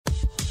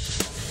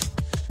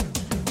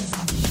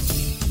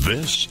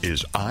This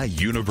is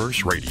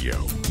iUniverse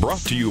Radio,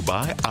 brought to you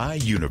by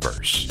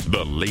iUniverse,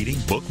 the leading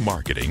book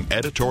marketing,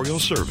 editorial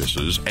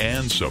services,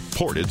 and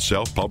supported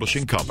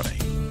self-publishing company.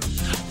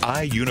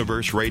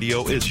 iUniverse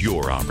Radio is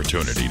your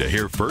opportunity to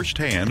hear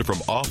firsthand from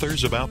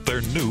authors about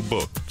their new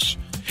books.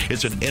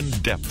 It's an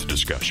in-depth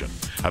discussion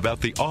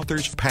about the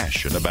author's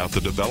passion about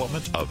the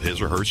development of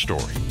his or her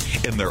story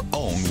in their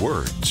own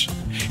words.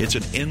 It's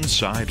an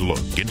inside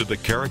look into the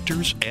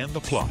characters and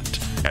the plot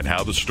and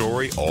how the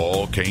story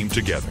all came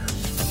together.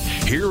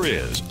 Here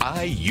is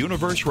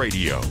iUniverse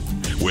Radio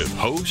with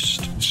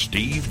host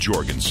Steve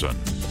Jorgensen.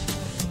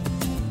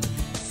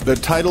 The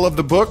title of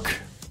the book,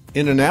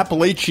 In an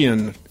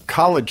Appalachian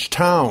College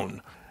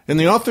Town. And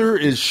the author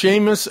is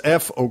Seamus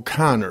F.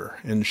 O'Connor.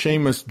 And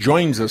Seamus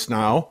joins us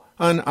now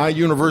on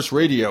iUniverse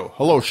Radio.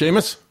 Hello,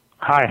 Seamus.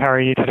 Hi, how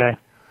are you today?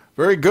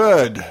 Very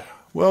good.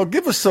 Well,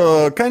 give us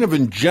a kind of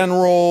in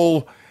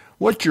general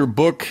what your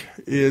book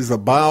is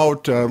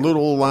about, a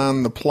little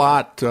on the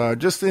plot,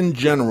 just in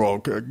general.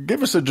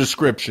 Give us a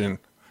description,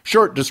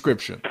 short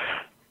description.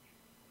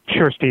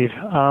 Sure, Steve.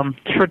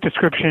 Short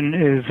description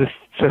is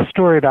a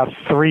story about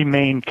three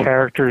main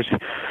characters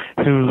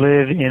who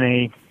live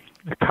in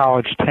a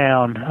college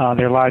town.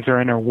 Their lives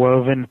are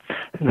interwoven.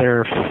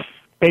 They're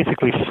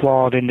basically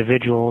flawed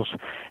individuals.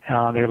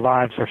 Their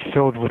lives are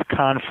filled with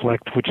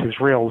conflict, which is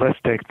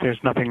realistic. There's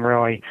nothing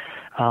really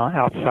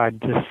outside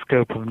the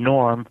scope of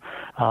norm.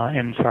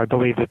 And so I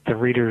believe that the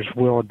readers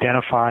will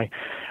identify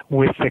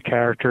with the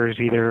characters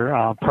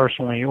either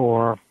personally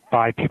or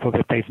by people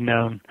that they've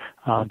known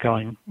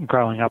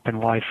growing up in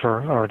life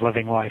or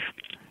living life.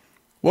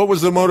 What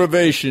was the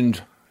motivation,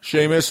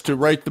 Seamus, to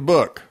write the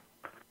book?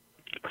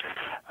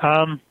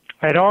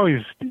 I'd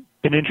always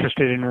been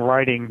interested in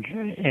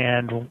writing,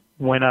 and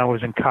when I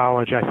was in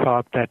college, I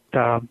thought that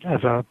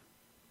as a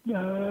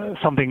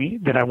something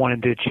that I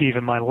wanted to achieve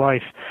in my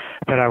life,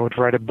 that I would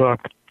write a book.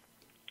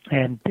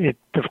 And it,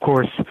 of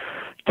course,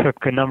 took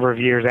a number of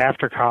years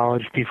after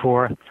college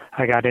before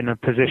I got in a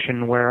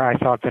position where I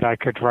thought that I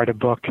could write a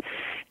book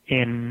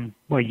in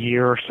a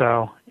year or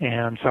so.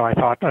 And so I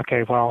thought,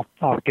 okay, well,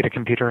 I'll get a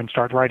computer and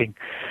start writing.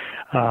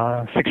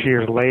 6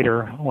 years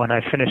later, when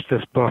I finished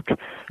this book,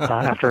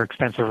 after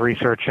extensive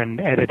research and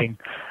editing,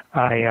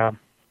 I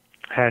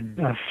had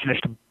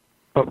finished a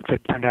book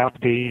that turned out to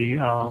be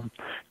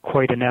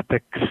quite an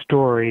epic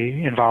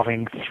story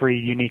involving three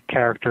unique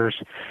characters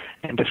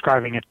and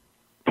describing a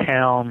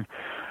town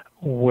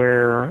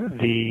where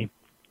the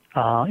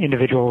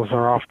individuals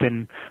are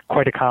often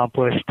quite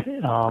accomplished,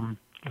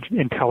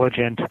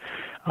 intelligent,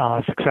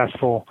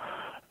 successful,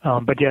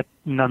 but yet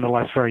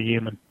nonetheless very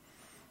human.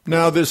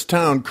 Now, this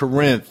town,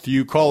 Corinth,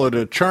 you call it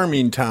a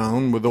charming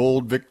town with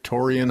old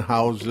Victorian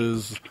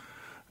houses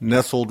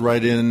nestled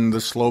right in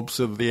the slopes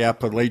of the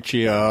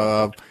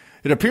Appalachia.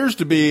 It appears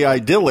to be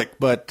idyllic,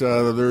 but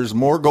there's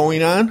more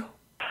going on?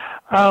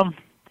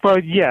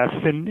 Well, yes.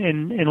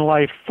 In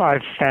life,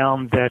 I've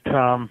found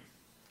that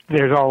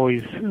there's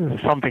always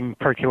something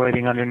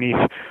percolating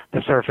underneath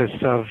the surface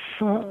of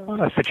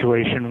a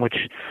situation which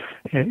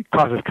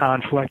causes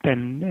conflict,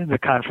 and the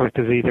conflict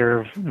is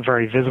either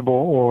very visible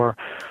or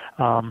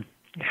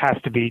has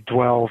to be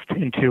delved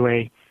into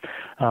a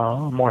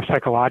more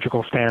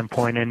psychological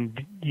standpoint.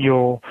 And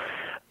you'll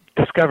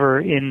discover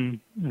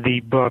in the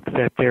book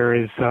that there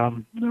is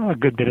a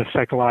good bit of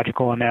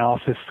psychological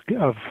analysis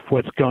of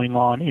what's going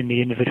on in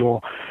the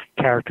individual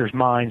characters'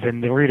 minds,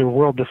 and the reader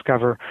will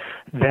discover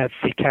that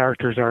the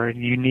characters are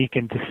unique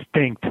and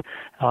distinct,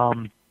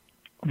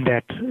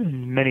 that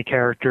many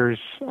characters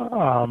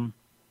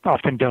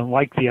often don't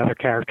like the other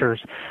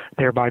characters,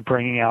 thereby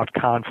bringing out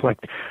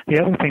conflict.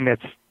 The other thing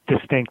that's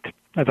distinct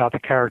about the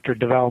character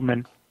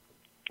development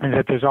is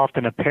that there's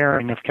often a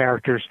pairing of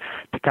characters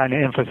to kind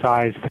of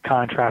emphasize the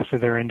contrast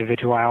of their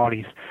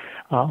individualities.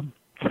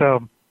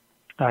 So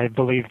I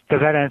believe,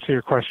 does that answer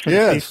your question,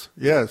 Yes,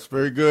 Steve? Yes,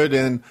 very good.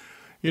 And,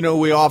 you know,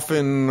 we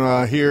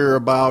often hear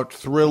about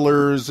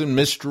thrillers and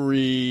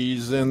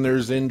mysteries, and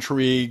there's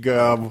intrigue.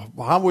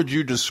 How would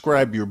you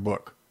describe your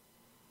book?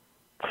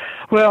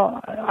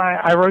 Well,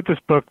 I wrote this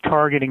book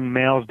targeting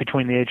males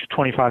between the age of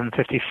 25 and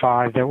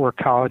 55 that were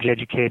college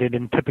educated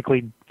and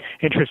typically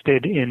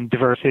interested in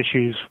diverse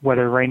issues,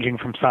 whether ranging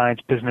from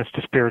science, business,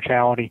 to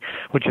spirituality,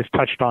 which is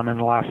touched on in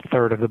the last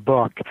third of the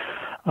book.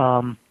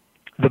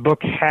 The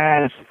book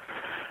has,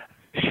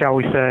 shall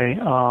we say,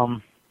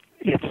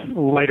 its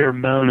later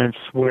moments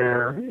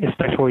where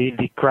especially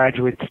the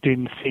graduate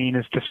student scene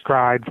is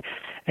described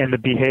and the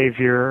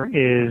behavior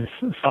is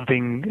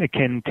something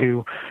akin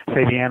to,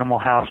 say, the Animal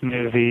House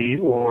movie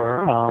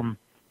or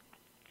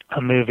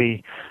a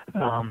movie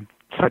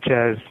such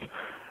as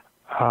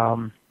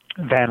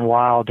Van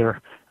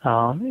Wilder.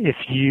 If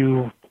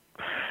you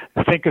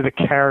think of the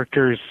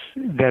characters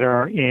that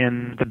are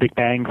in The Big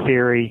Bang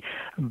Theory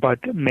but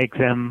make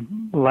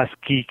them less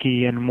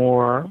geeky and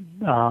more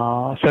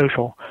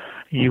social,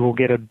 you will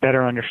get a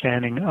better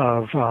understanding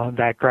of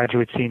that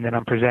graduate scene that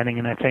I'm presenting.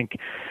 And I think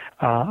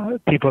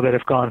people that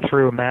have gone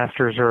through a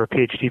master's or a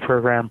PhD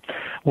program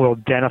will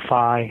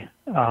identify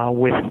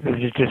with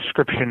the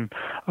description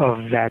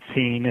of that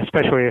scene,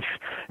 especially if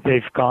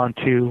they've gone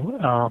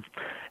to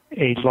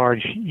a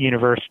large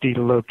university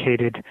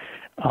located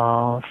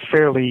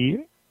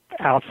fairly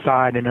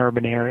outside an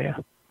urban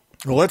area.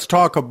 Well, let's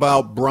talk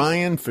about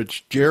Brian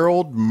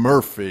Fitzgerald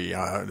Murphy.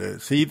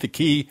 Is he the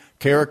key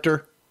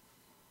character?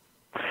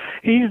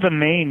 He's the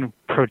main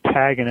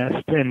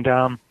protagonist, and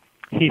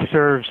he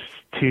serves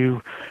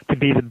to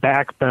be the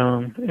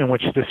backbone in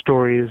which the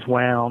story is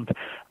wound.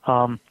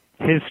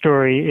 His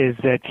story is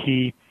that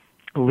he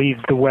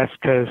leaves the West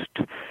Coast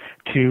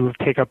to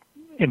take up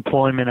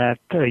employment at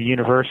a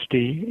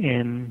university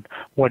in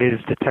what is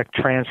the tech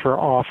transfer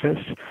office.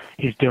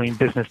 He's doing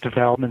business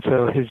development,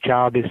 so his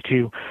job is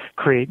to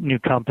create new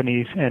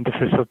companies and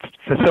to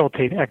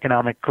facilitate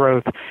economic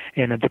growth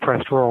in a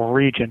depressed rural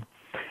region.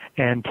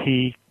 And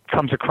he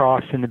comes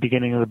across in the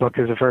beginning of the book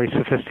as a very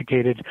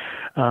sophisticated,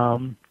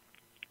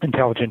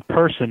 intelligent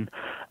person.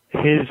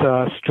 His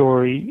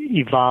story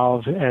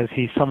evolves as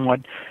he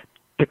somewhat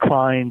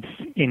declines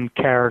in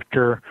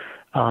character,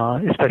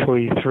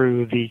 especially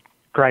through the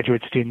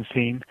graduate student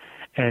scene,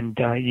 and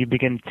you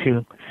begin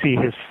to see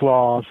his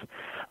flaws.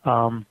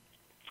 And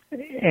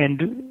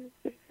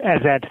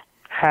as that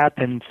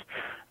happens,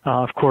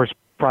 of course,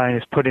 Brian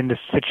is put into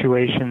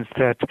situations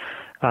that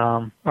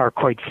are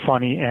quite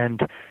funny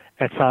and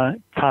at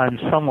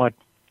times somewhat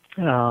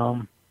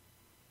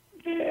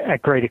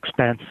at great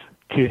expense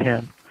to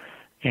him.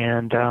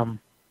 And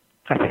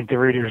I think the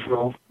readers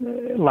will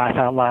laugh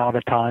out loud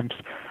at times,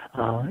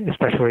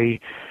 especially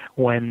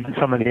when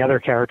some of the other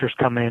characters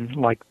come in,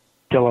 like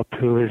Dilip,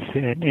 who is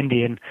an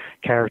Indian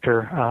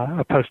character,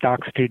 a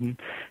postdoc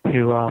student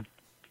who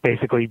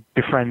basically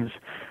befriends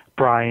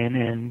Brian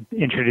and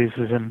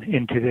introduces him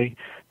into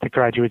the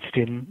graduate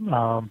student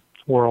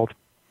world.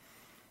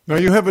 Now,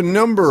 you have a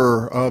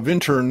number of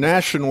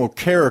international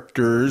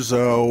characters.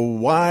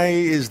 Why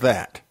is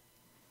that?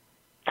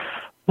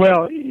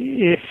 Well,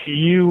 if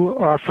you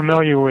are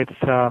familiar with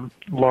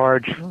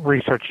large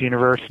research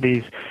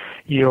universities,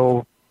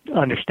 you'll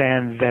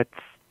understand that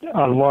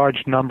a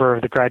large number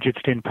of the graduate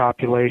student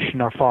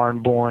population are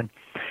foreign-born,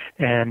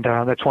 and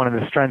that's one of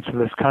the strengths of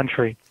this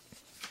country,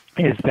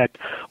 is that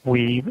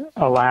we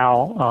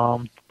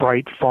allow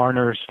bright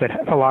foreigners that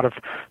have a lot of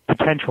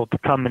potential to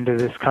come into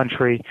this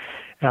country,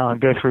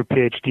 go through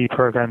PhD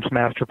programs,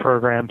 master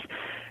programs,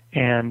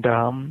 and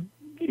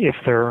if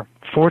they're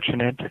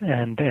fortunate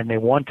and they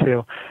want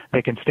to,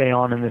 they can stay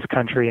on in this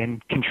country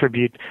and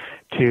contribute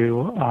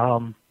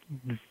to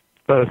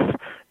both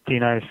the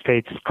United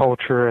States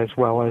culture as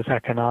well as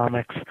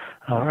economics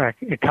or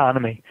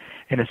economy,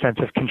 in a sense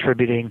of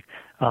contributing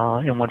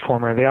in one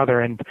form or the other.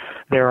 And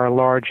there are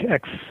large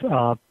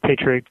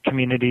expatriate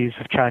communities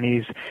of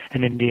Chinese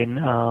and Indian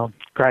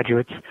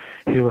graduates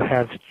who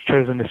have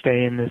chosen to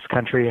stay in this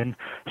country and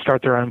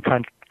start their own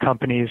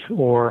companies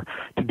or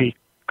to be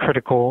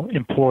critical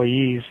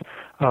employees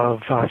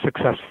of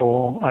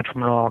successful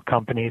entrepreneurial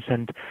companies.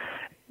 And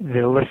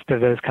the list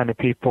of those kind of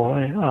people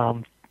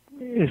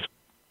is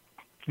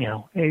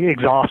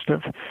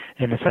exhaustive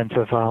in the sense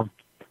of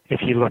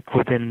if you look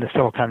within the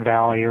Silicon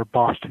Valley or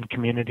Boston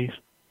communities.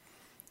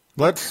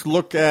 Let's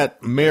look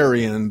at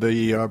Marion,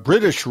 the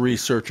British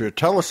researcher.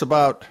 Tell us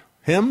about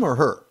him or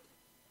her.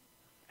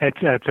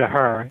 It's a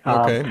her.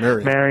 Okay,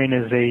 Marion. Marion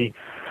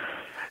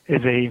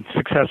is a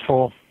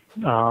successful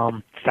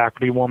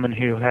faculty woman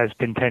who has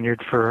been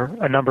tenured for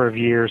a number of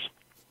years,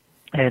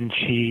 and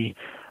she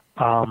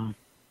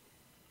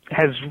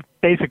has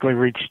basically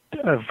reached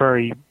a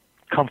very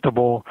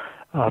comfortable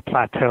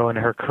plateau in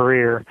her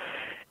career,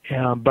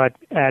 but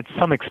at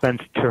some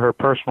expense to her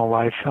personal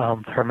life.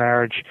 Her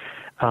marriage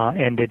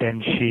ended,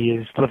 and she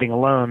is living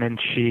alone, and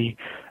she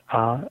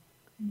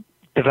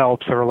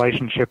develops a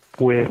relationship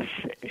with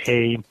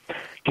a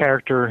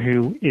character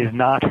who is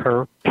not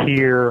her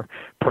peer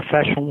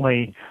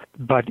professionally,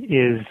 but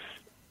is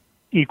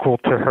equal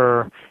to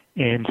her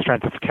in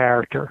strength of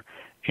character.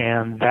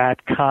 And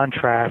that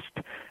contrast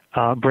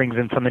brings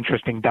in some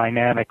interesting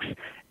dynamics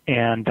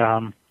and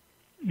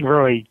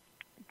really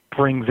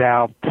brings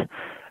out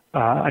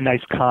a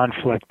nice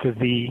conflict.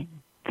 The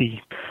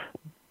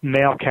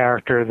male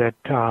character that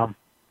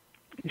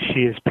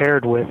she is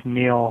paired with,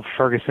 Neil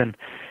Ferguson,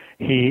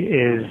 he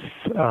is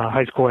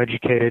high school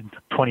educated,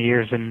 20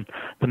 years in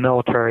the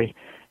military,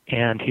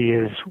 and he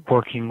is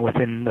working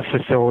within the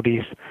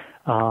facilities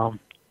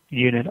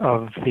unit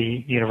of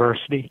the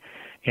university.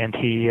 And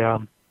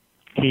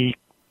he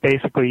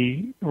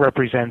basically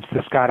represents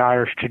the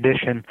Scot-Irish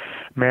tradition.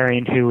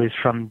 Marion, who is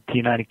from the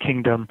United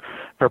Kingdom,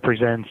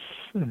 represents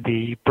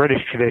the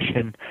British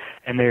tradition,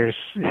 and there's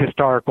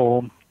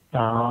historical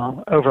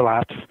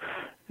overlaps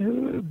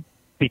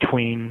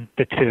between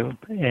the two.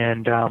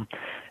 And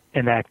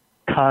that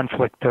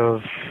conflict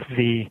of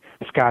the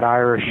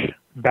Scot-Irish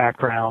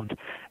background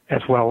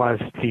as well as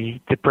the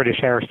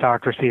British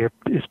aristocracy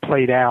is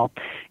played out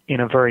in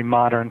a very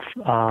modern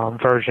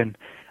version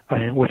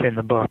within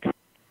the book.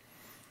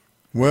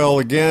 Well,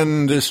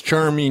 again, this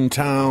charming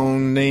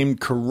town named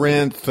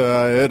Corinth,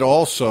 it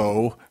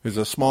also is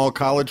a small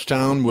college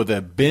town with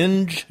a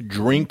binge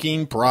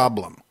drinking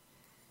problem.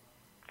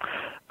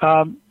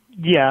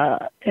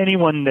 Yeah,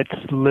 anyone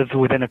that's lived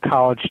within a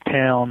college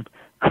town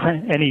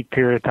any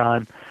period of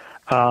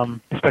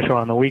time, especially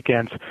on the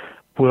weekends,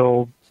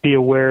 will be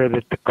aware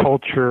that the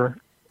culture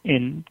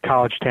in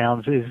college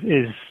towns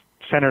is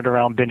centered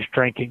around binge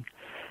drinking.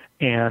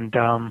 And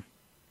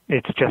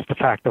it's just a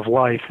fact of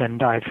life,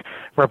 and I've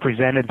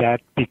represented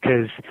that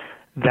because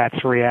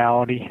that's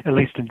reality, at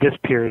least in this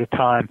period of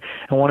time.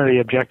 And one of the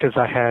objectives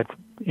I had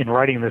in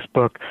writing this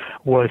book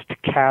was to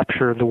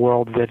capture the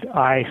world that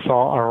I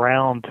saw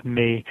around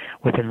me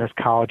within this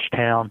college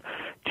town,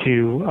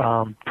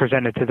 to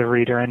present it to the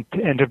reader and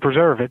to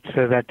preserve it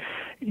so that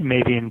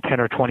maybe in 10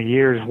 or 20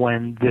 years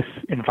when this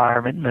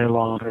environment no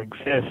longer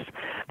exists,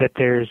 that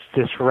there's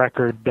this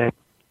record that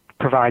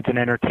provides an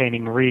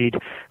entertaining read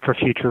for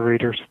future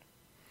readers.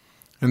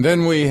 And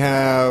then we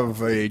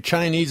have a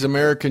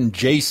Chinese-American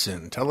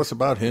Jason. Tell us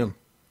about him.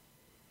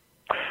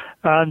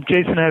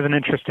 Jason has an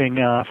interesting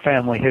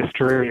family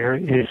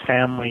history. His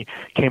family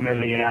came to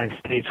the United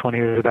States when he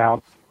was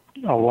about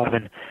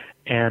 11,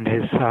 and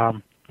his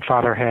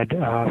father had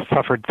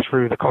suffered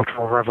through the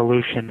Cultural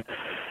Revolution,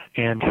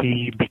 and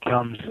he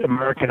becomes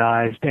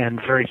Americanized and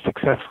very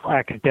successful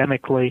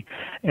academically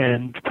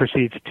and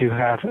proceeds to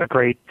have a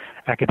great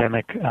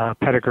academic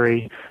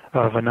pedigree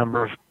of a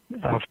number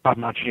of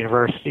top-notch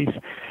universities.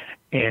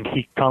 And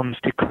he comes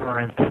to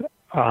Corinth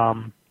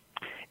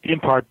in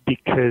part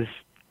because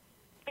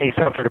he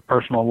suffered a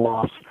personal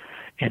loss,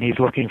 and he's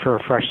looking for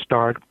a fresh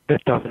start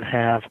that doesn't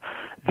have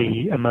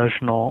the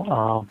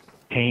emotional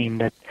pain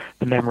that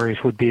the memories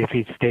would be if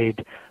he'd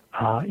stayed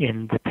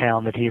in the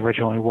town that he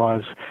originally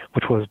was,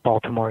 which was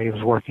Baltimore. He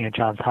was working at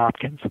Johns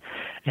Hopkins.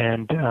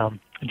 And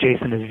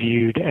Jason is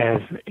viewed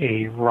as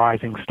a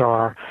rising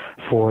star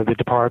for the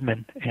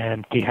department,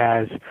 and he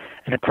has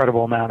an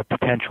incredible amount of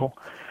potential.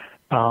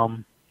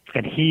 And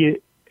he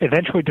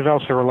eventually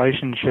develops a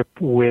relationship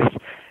with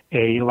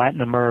a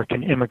Latin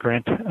American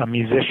immigrant, a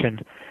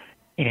musician,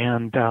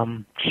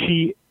 and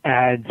she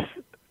adds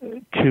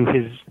to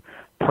his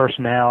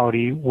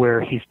personality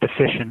where he's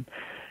deficient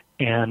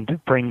and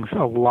brings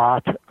a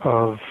lot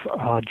of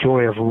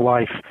joy of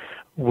life,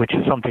 which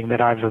is something that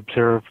I've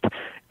observed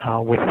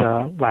with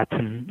the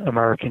Latin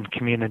American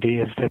community,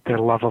 is that their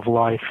love of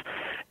life.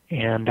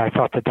 And I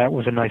thought that that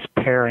was a nice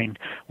pairing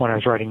when I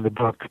was writing the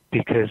book,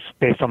 because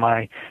based on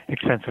my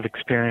extensive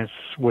experience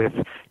with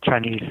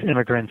Chinese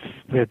immigrants,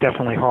 they're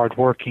definitely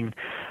hardworking,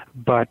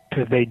 but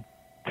they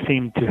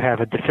seem to have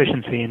a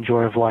deficiency in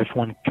joy of life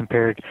when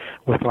compared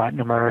with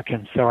Latin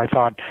Americans. So I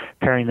thought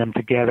pairing them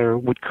together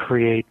would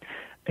create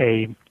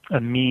a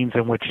means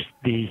in which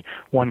the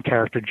one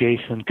character,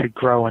 Jason, could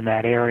grow in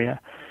that area.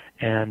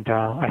 And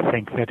I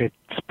think that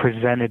it's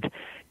presented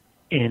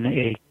in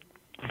a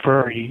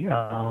very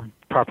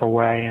proper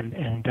way, and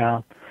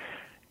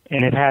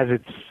it has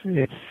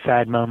its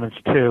sad moments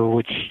too,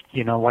 which,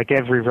 you know, like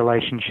every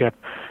relationship,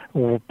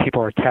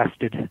 people are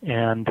tested,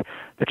 and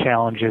the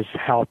challenge is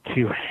how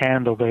to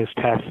handle those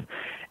tests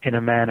in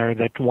a manner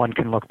that one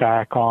can look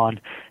back on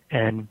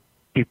and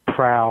be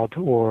proud,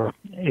 or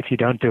if you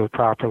don't do it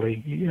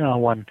properly, you know,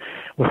 one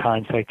with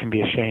hindsight can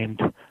be ashamed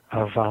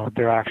of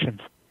their actions.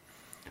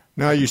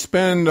 Now, you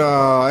spend,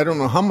 I don't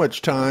know how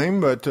much time,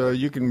 but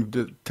you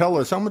can tell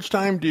us, how much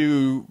time do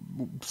you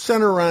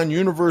center around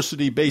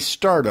university-based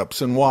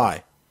startups, and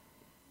why?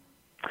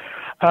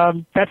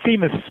 That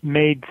theme is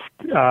made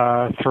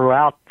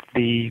throughout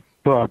the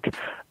book.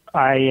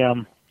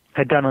 I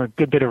had done a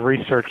good bit of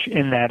research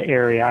in that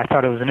area. I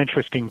thought it was an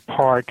interesting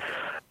part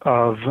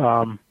of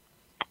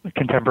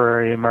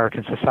contemporary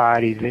American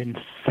society. And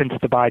since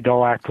the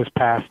Bayh-Dole Act was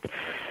passed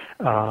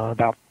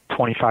about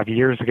 25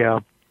 years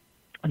ago,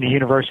 the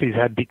universities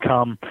had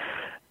become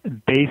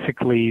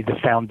basically the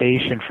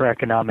foundation for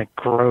economic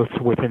growth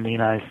within the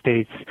United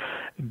States,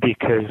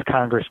 because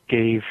Congress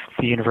gave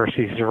the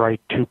universities the right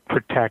to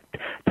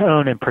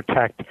own and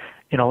protect,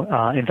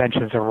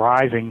 inventions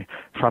arising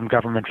from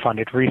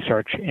government-funded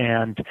research.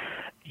 And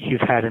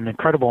you've had an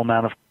incredible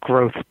amount of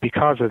growth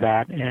because of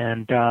that.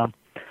 And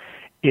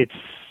it's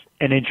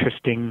an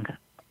interesting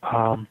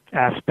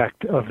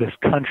aspect of this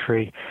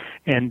country.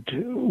 And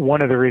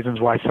one of the reasons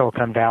why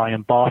Silicon Valley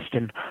and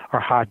Boston are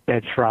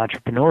hotbeds for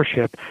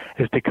entrepreneurship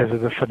is because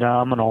of the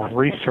phenomenal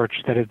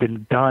research that has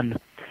been done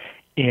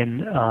in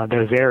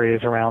those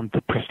areas around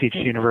the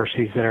prestigious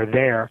universities that are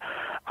there.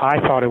 I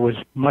thought it was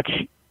much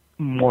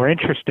more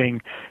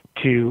interesting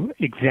to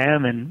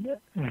examine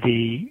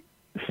the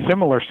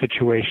similar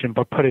situation,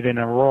 but put it in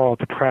a rural,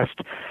 depressed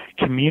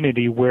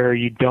community where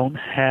you don't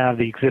have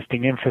the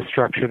existing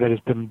infrastructure that has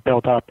been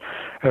built up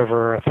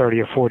over a 30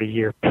 or 40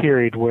 year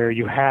period, where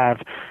you have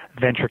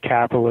venture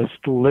capitalists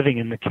living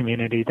in the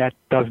community. That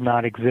does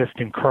not exist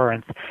in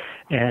Corinth.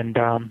 And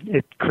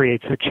it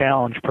creates a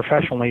challenge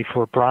professionally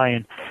for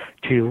Brian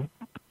to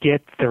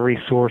get the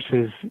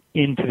resources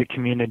into the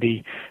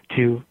community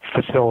to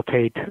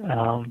facilitate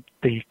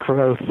the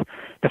growth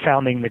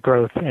founding, the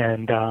growth,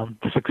 and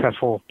the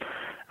successful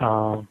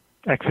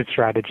exit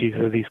strategies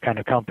of these kind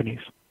of companies.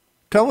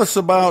 Tell us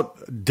about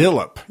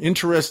Dillip.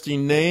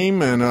 Interesting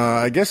name and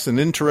I guess an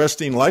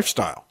interesting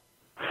lifestyle.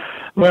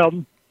 Well,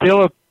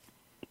 Dillip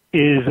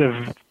is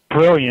a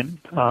brilliant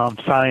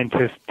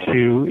scientist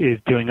who is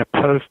doing a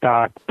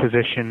postdoc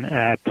position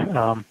at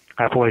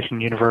Appalachian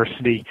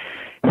University.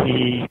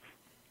 He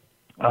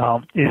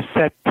is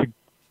set to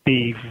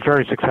be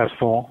very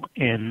successful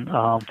in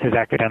his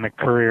academic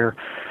career,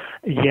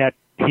 yet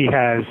he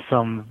has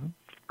some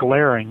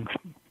glaring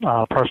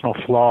personal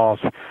flaws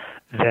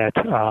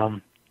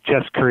that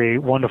just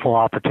create wonderful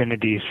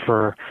opportunities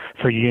for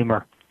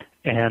humor.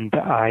 And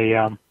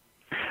I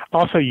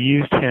also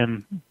used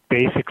him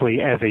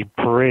basically as a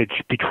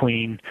bridge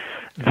between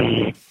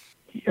the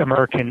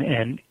American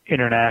and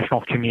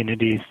international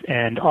communities,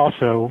 and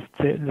also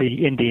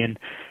the Indian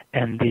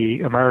and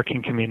the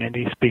American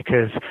communities,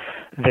 because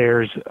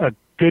there's a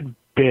good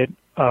bit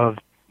of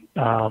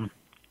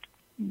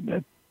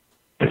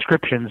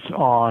descriptions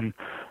on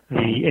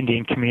the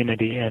Indian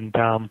community and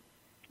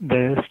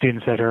the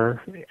students that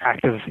are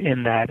active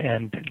in that.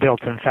 And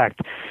Dillip, in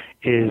fact,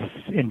 is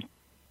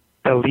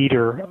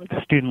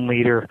the student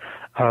leader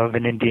of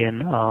an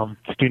Indian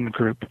student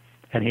group,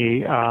 and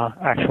he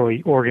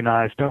actually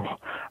organized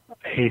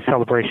a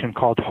celebration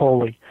called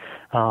Holi,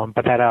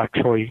 but that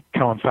actually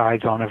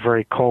coincides on a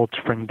very cold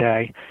spring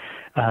day,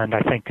 and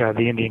I think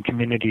the Indian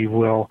community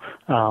will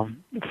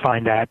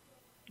find that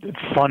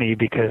funny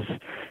because,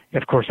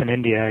 of course, in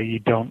India you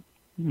don't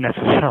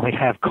necessarily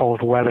have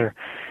cold weather,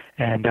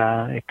 and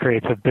it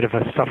creates a bit of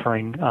a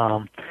suffering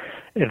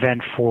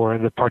event for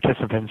the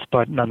participants,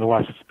 but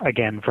nonetheless,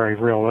 again, very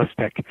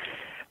realistic.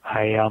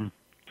 I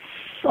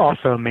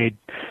also made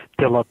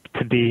Dillip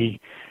to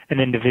be an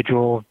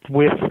individual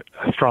with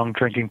a strong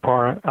drinking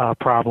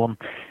problem.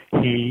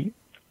 He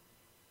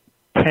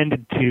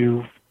tended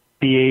to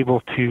be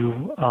able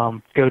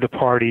to go to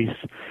parties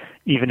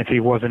even if he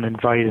wasn't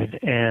invited,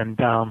 and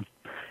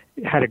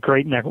had a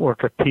great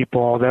network of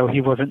people, although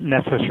he wasn't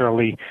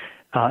necessarily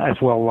as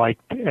well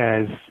liked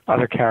as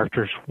other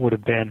characters would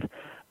have been.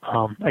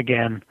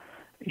 Again,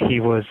 he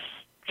was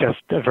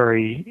just a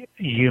very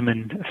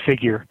human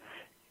figure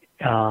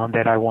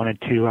that I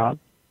wanted to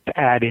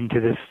add into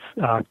this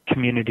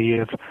community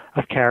of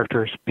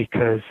characters,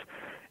 because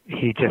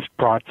he just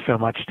brought so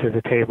much to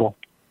the table.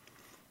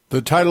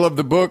 The title of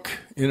the book,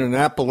 In an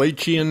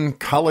Appalachian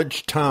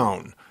College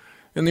Town.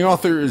 And the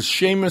author is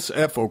Seamus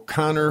F.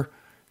 O'Connor.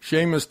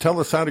 Seamus, tell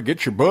us how to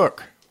get your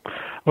book.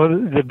 Well,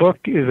 the book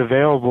is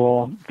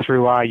available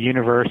through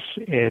iUniverse.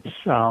 It's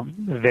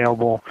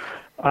available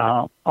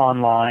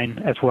online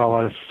as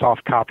well as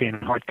soft copy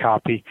and hard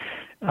copy.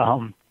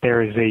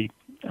 There is a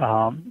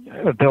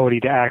ability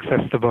to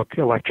access the book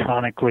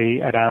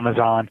electronically at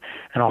Amazon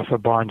and also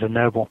Barnes &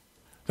 Noble.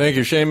 Thank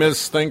you,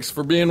 Seamus. Thanks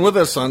for being with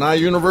us on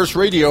iUniverse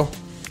Radio.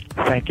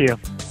 Thank you.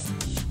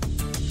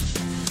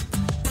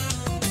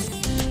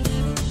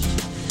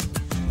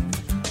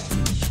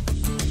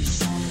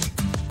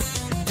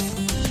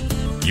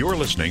 You're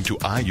listening to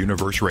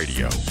iUniverse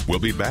Radio. We'll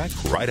be back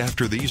right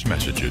after these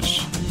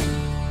messages.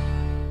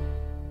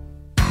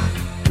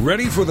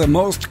 Ready for the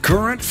most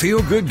current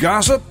feel-good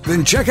gossip?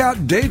 Then check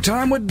out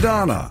Daytime with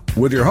Donna,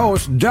 with your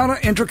host, Donna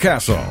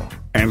Introcaso,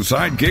 and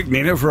sidekick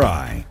Nina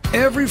Fry.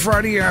 Every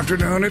Friday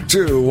afternoon at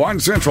 2, 1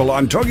 Central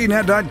on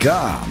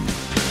TogiNet.com.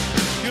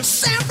 You're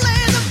simply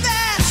the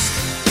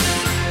best.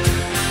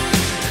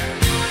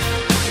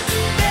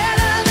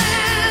 Better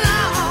than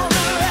all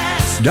the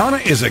rest. Donna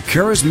is a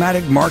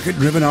charismatic,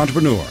 market-driven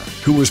entrepreneur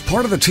who was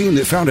part of the team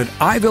that founded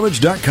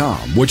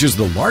iVillage.com, which is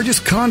the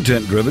largest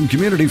content-driven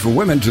community for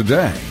women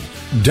today.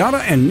 Donna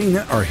and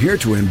Nina are here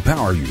to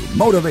empower you,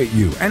 motivate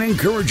you, and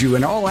encourage you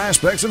in all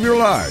aspects of your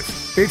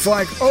life. It's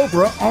like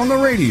Oprah on the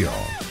radio.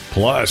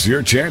 Plus,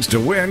 your chance to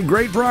win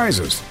great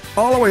prizes,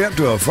 all the way up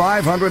to a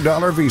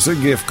 $500 Visa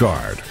gift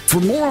card. For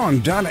more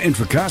on Donna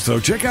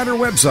Introcaso, check out her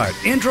website,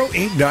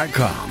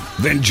 introinc.com.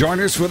 Then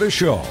join us for the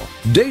show,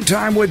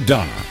 Daytime with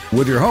Donna,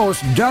 with your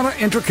host, Donna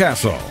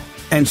Introcaso,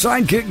 and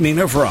sidekick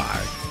Nina Fry.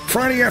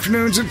 Friday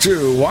afternoons at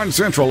 2, 1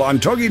 Central on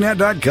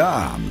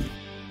TogiNet.com.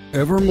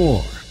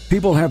 Evermore.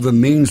 People have the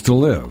means to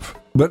live,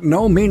 but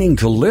no meaning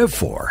to live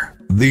for.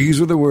 These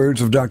are the words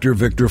of Dr.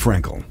 Viktor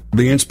Frankl,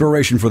 the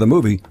inspiration for the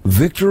movie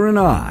Victor and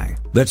I.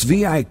 That's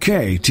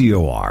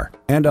VIKTOR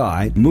and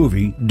I,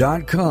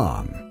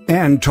 movie.com.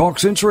 And Talk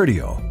Sense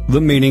Radio, The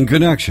Meaning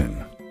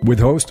Connection, with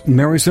host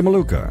Mary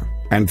Simaluka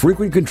and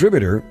frequent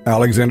contributor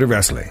Alexander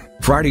Vesley.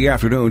 Friday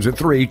afternoons at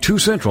 3, 2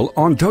 Central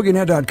on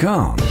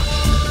TogiNet.com.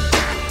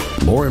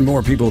 More and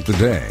more people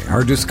today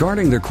are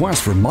discarding their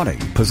quest for money,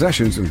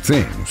 possessions, and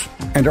things,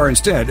 and are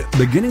instead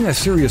beginning a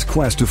serious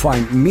quest to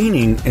find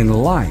meaning in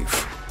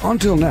life.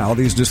 Until now,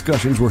 these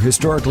discussions were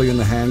historically in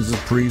the hands of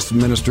priests,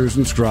 ministers,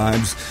 and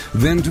scribes,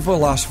 then to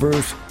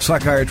philosophers,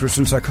 psychiatrists,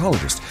 and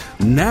psychologists.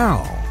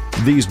 Now,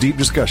 these deep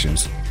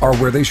discussions are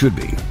where they should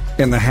be,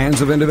 in the hands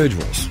of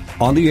individuals,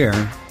 on the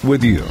air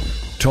with you.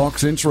 Talk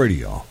Sense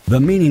Radio, The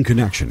Meaning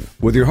Connection,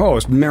 with your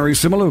host, Mary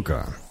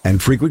Simaluka,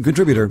 and frequent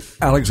contributor,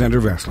 Alexander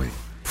Vesley.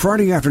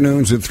 Friday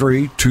afternoons at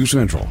 3, 2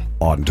 Central,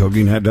 on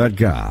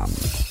TogiNet.com.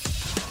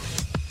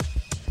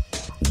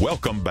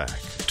 Welcome back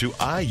to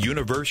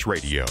iUniverse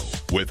Radio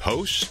with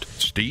host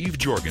Steve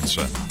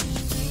Jorgensen.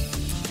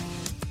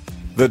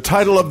 The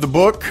title of the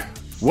book,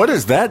 What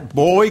is That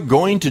Boy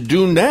Going to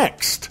Do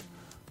Next?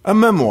 A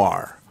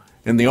memoir.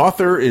 And the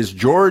author is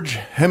George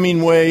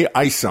Hemingway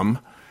Isom.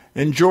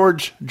 And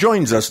George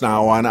joins us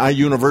now on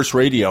iUniverse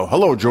Radio.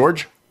 Hello,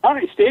 George.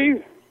 Hi,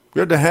 Steve.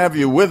 Good to have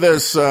you with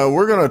us.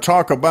 We're going to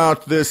talk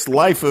about this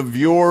life of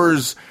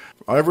yours.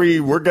 We're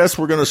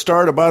going to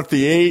start about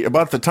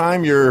the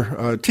time you're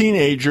a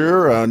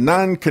teenager, a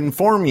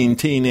non-conforming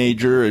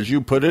teenager, as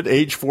you put it,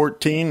 age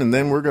 14, and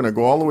then we're going to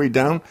go all the way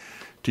down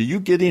to you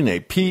getting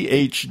a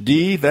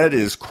PhD. That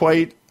is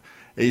quite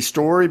a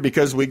story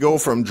because we go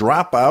from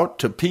dropout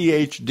to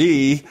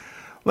PhD.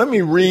 Let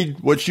me read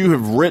what you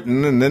have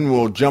written, and then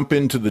we'll jump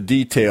into the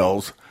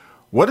details.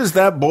 What is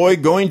That Boy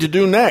Going to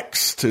Do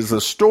Next? Is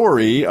a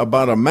story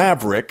about a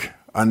maverick,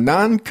 a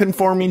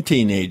non-conforming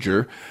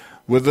teenager,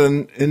 with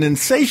an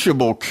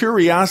insatiable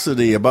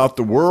curiosity about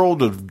the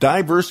world of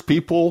diverse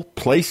people,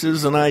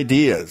 places, and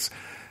ideas.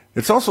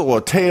 It's also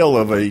a tale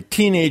of a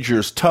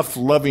teenager's tough,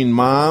 loving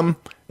mom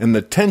and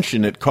the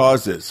tension it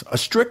causes. A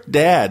strict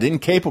dad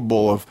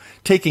incapable of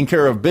taking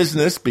care of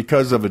business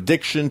because of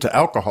addiction to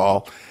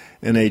alcohol,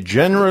 and a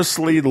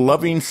generously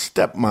loving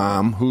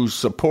stepmom whose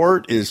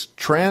support is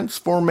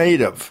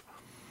transformative,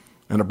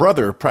 and a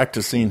brother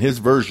practicing his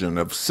version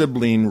of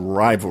sibling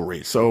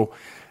rivalry. So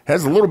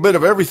has a little bit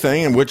of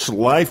everything, in which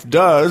life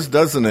does,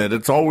 doesn't it?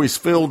 It's always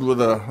filled with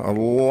a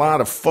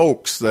lot of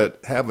folks that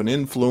have an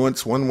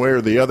influence one way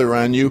or the other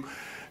on you.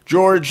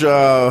 George,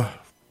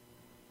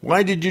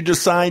 why did you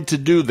decide to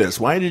do this?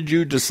 Why did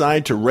you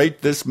decide to write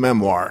this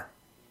memoir?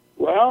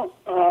 Well,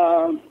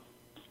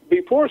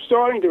 before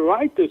starting to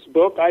write this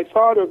book, I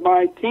thought of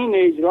my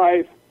teenage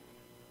life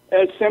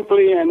as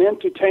simply an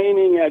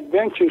entertaining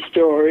adventure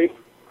story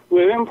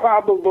with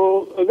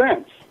improbable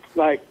events,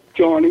 like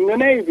joining the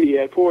Navy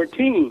at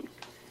 14.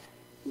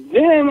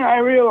 Then I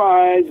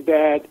realized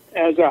that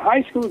as a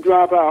high school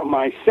dropout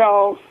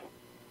myself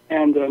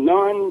and a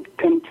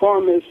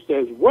nonconformist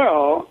as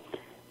well,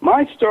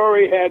 my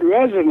story had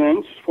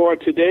resonance for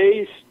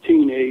today's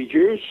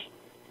teenagers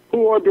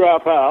who are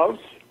dropouts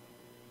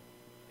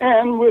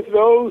and with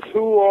those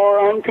who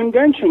are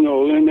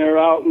unconventional in their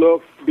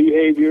outlook,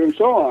 behavior, and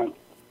so on.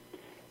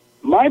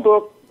 My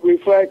book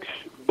reflects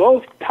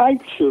both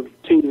types of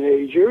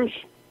teenagers,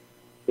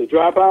 the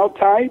dropout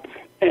type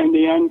and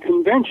the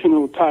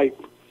unconventional type,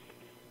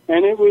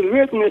 and it was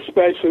written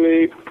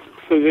especially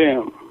for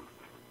them.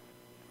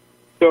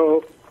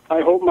 So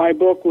I hope my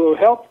book will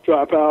help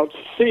dropouts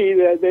see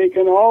that they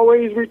can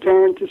always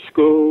return to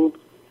school,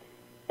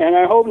 and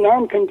I hope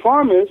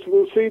nonconformists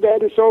will see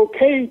that it's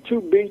okay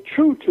to be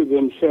true to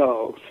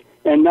themselves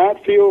and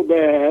not feel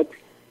bad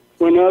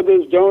when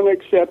others don't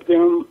accept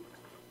them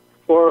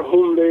for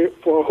who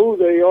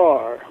they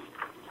are.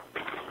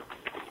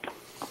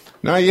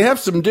 Now, you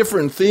have some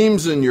different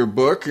themes in your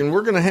book, and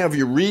we're going to have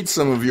you read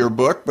some of your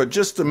book, but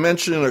just to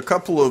mention a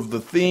couple of the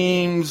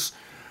themes,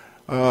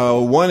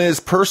 one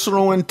is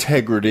personal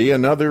integrity,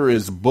 another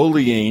is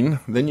bullying,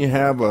 then you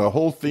have a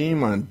whole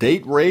theme on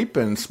date rape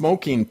and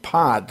smoking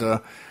pot.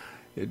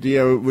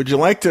 Would you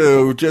like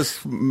to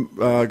just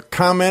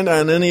comment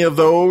on any of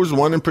those,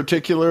 one in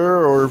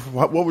particular, or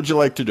what would you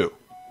like to do?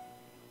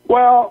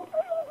 Well,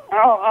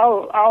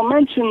 I'll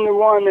mention the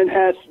one that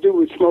has to do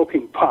with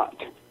smoking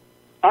pot.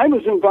 I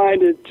was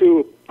invited to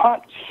a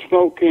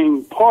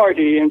pot-smoking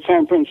party in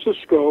San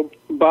Francisco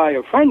by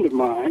a friend of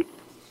mine,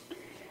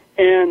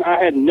 and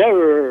I had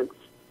never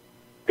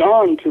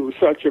gone to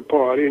such a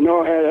party,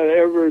 nor had I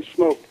ever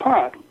smoked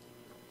pot.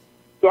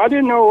 So I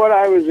didn't know what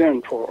I was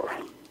in for.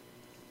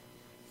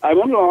 I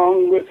went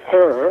along with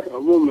her, a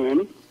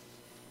woman,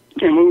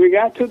 and when we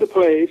got to the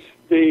place,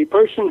 the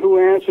person who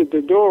answered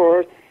the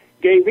door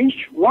gave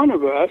each one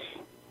of us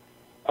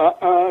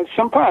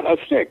some pot, a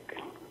stick,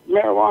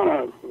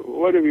 marijuana,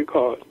 whatever you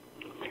call it.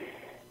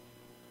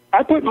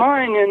 I put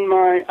mine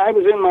I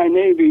was in my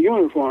Navy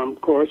uniform,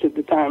 of course, at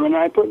the time, and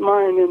I put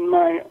mine in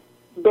my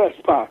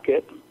breast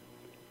pocket.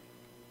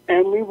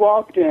 And we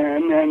walked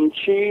in, and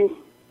she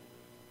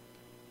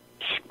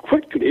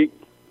quickly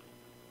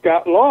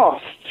got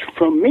lost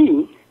from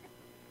me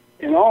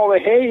in all the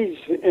haze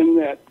in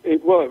that,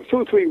 well, it was 2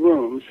 or 3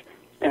 rooms,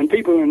 and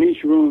people in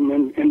each room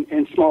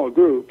in small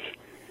groups.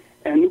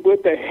 And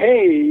with the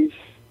haze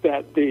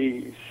that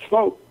the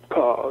smoke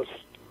caused,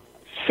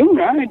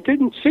 soon I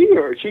didn't see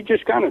her. She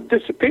just kind of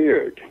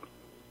disappeared.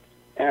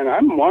 And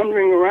I'm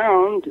wandering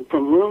around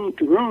from room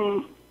to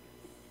room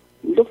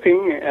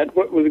looking at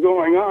what was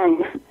going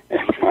on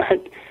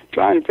and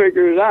trying to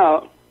figure it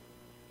out.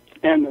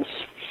 And the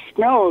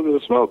smell of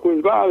the smoke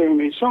was bothering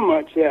me so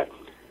much that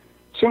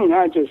soon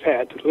I just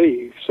had to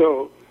leave.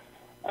 So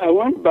I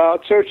went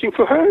about searching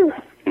for her,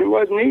 and it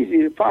wasn't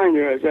easy to find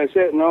her, as I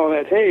said, in all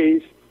that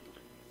haze.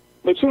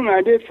 But soon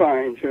I did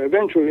find her.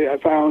 Eventually I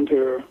found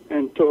her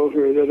and told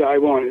her that I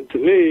wanted to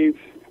leave.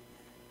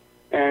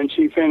 And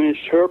she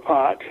finished her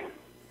pot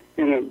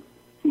in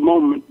a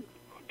moment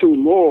two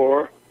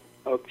more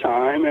of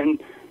time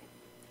and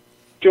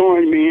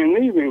joined me in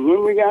leaving.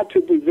 When we got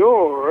to the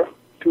door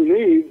to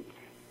leave,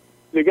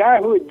 the guy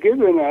who had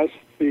given us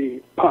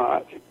the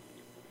pot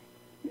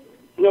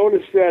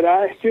noticed that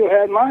I still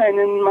had mine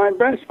in my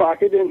breast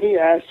pocket, and he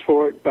asked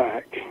for it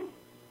back.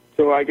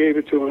 So I gave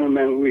it to him,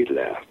 and we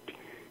left.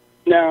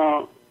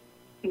 Now,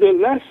 the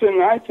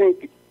lesson I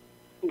think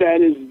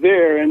that is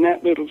there in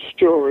that little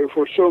story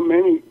for so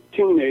many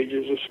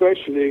teenagers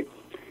especially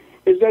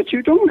is that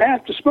you don't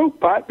have to smoke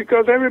pot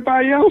because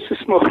everybody else is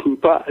smoking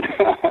pot.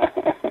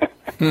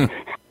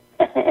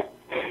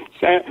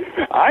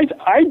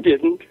 I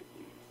didn't.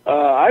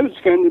 I was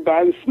offended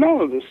by the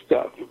smell of this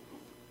stuff.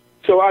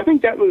 So I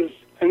think that was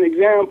an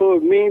example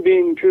of me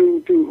being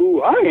true to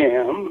who I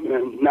am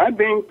and not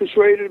being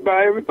persuaded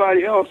by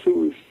everybody else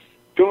who was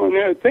doing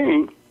their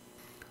thing.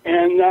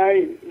 And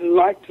I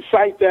like to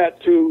cite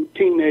that to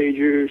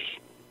teenagers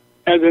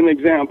as an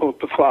example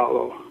to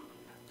follow.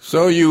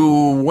 So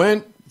you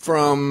went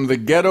from the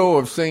ghetto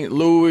of St.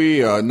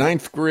 Louis,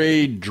 ninth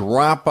grade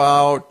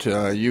dropout.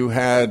 You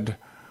had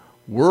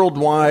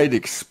worldwide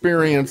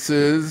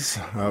experiences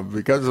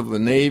because of the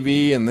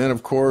Navy, and then,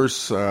 of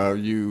course,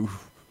 you,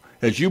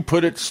 as you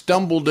put it,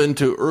 stumbled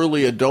into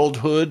early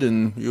adulthood,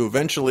 and you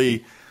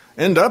eventually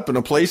end up in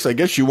a place I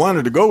guess you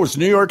wanted to go, was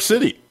New York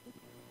City.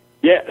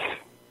 Yes.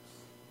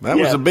 That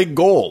was a big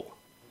goal.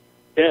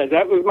 Yeah,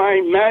 that was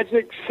my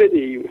magic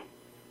city.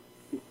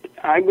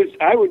 I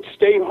would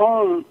stay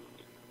home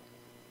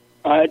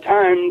at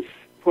times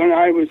when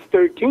I was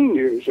 13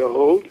 years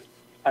old.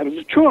 I was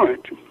a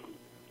truant.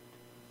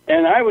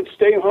 And I would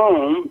stay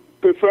home,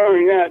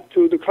 preferring that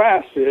to the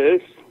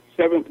classes,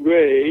 7th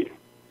grade.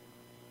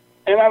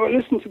 And I would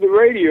listen to the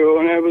radio,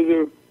 and there was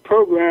a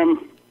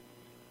program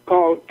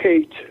called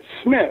Kate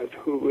Smith,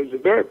 who was a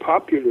very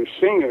popular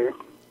singer.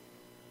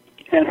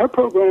 And her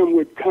program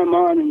would come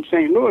on in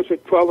St. Louis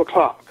at 12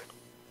 o'clock.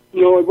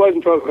 No, it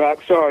wasn't 12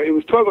 o'clock. Sorry, it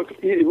was 12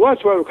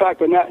 o'clock,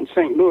 but not in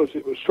St. Louis.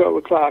 It was 12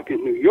 o'clock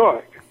in New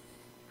York.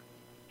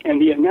 And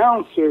the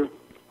announcer,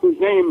 whose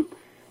name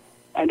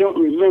I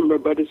don't remember,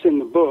 but it's in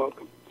the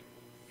book,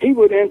 he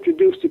would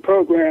introduce the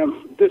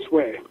program this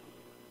way.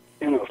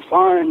 In a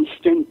fine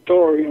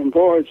stentorian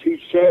voice,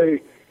 he'd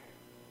say,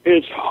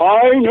 "It's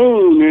high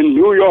noon in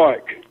New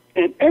York."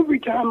 And every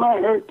time I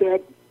heard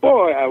that,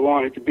 boy, I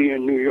wanted to be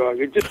in New York.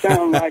 It just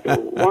sounded like a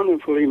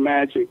wonderfully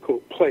magical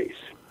place.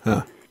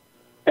 Huh.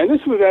 And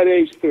this was at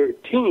age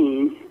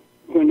 13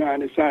 when I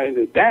decided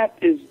that that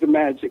is the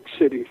magic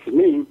city for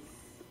me.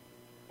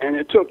 And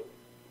it took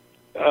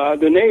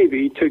the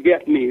Navy to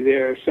get me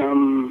there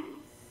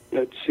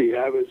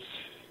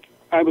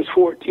I was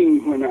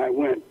 14 when I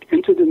went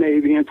into the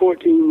Navy and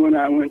 14 when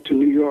I went to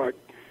New York.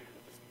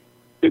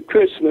 The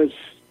Christmas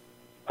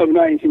of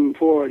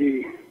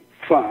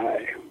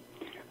 1945.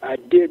 I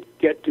did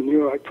get to New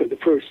York for the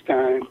first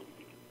time,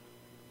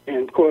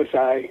 and of course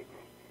I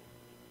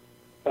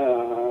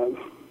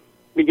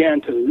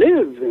began to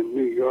live in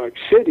New York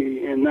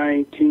City in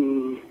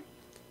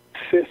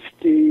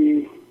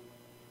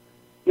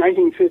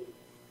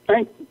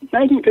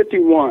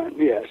 1951,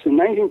 yes. In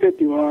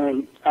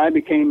 1951, I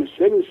became a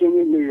citizen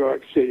of New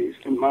York City,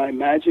 in my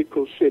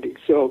magical city.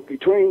 So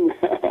during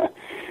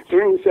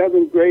the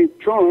 7th grade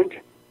truant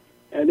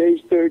at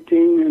age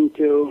 13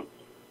 until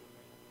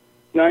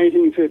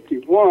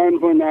 1951,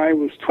 when I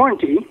was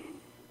 20,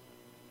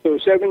 so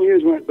 7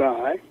 years went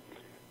by.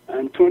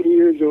 I'm 20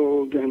 years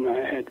old, and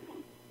I had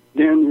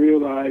then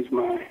realized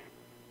my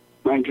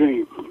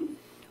dream.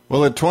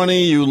 Well, at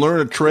 20, you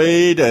learn a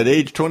trade. At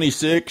age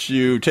 26,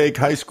 you take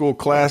high school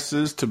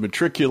classes to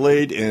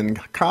matriculate in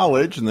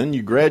college, and then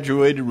you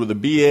graduated with a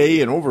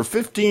BA. In over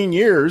 15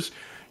 years,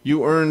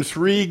 you earned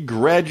 3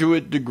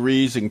 graduate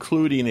degrees,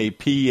 including a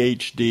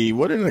PhD.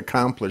 What an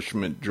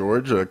accomplishment,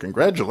 George.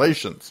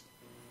 Congratulations.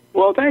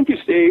 Well, thank you,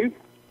 Steve.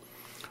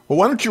 Well,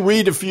 why don't you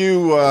read a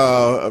few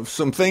of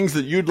some things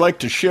that you'd like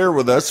to share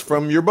with us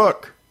from your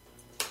book?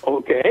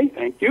 Okay,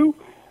 thank you.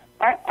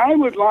 I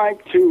would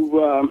like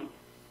to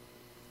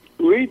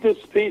read this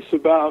piece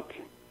about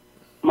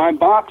my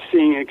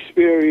boxing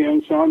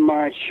experience on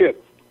my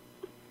ship,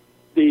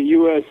 the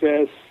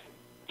USS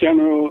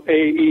General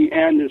A.E.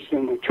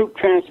 Anderson, a troop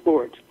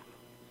transport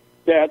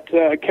that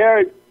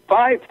carried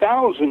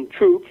 5,000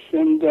 troops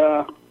and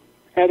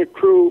had a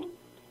crew,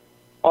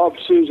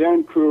 officers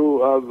and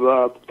crew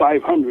of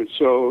 500.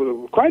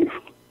 So quite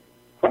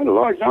a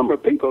large number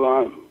of people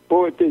on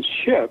board this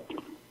ship.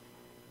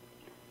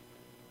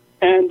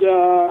 And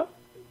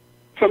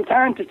from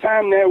time to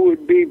time there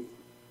would be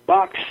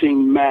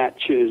boxing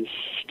matches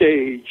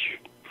staged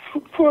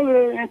for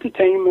the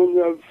entertainment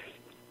of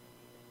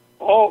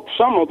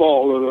some of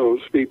all of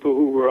those people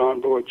who were on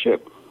board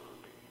ship.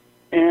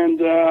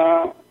 And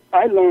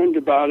I learned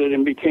about it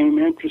and became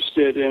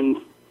interested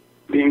in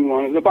being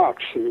one of the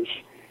boxers.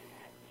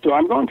 So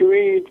I'm going to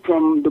read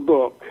from the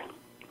book.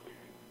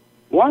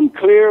 One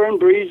clear and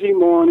breezy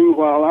morning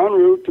while en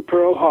route to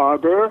Pearl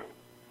Harbor,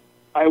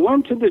 I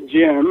went to the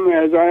gym,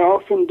 as I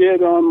often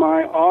did on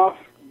my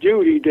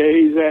off-duty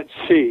days at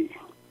sea.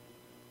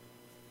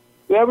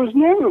 There was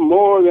never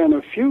more than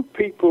a few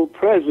people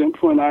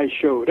present when I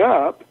showed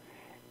up,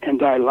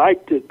 and I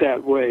liked it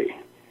that way.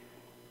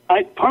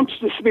 I'd punch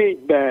the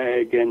speed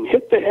bag and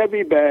hit the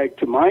heavy bag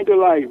to my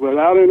delight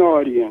without an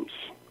audience.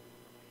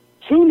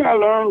 Soon I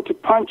learned to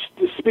punch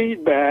the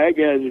speed bag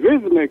as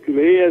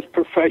rhythmically as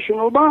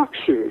professional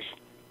boxers.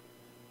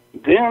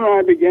 Then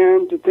I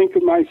began to think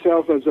of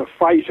myself as a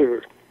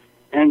fighter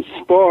and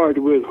sparred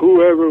with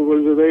whoever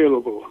was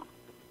available.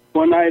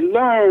 When I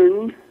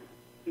learned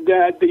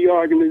that the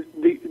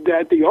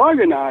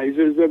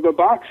organizers of the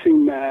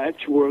boxing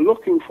match were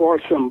looking for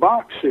some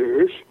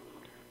boxers,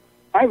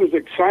 I was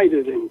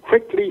excited and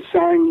quickly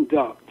signed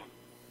up.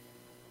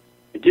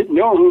 I didn't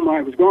know whom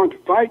I was going to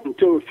fight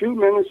until a few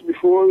minutes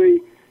before the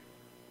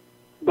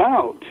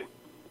bout.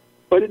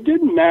 But it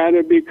didn't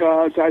matter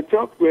because I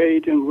felt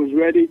great and was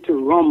ready to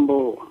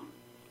rumble.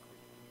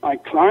 I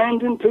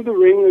climbed into the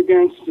ring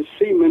against a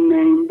seaman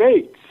named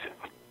Bates,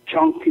 a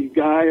chunky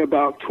guy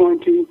about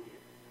 20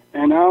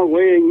 and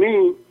outweighing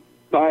me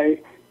by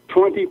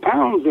 20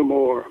 pounds or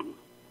more.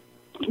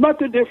 But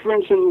the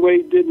difference in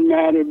weight didn't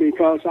matter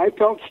because I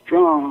felt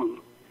strong,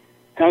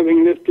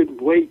 having lifted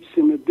weights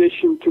in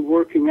addition to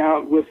working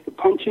out with the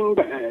punching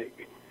bag.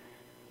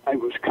 I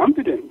was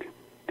confident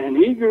and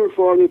eager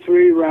for the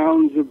 3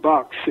 rounds of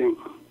boxing.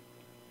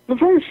 The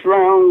first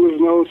round was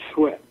no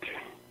sweat.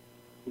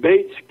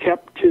 Bates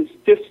kept his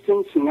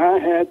distance and I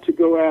had to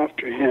go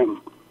after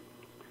him.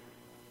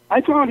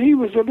 I thought he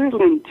was a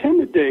little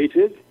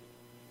intimidated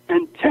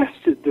and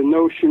tested the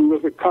notion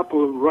with a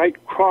couple of right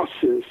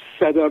crosses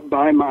set up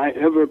by my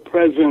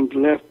ever-present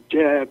left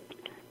jab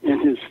in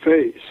his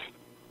face.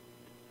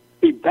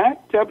 He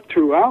backed up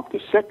throughout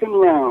the second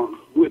round,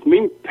 with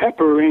me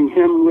peppering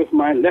him with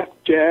my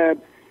left jab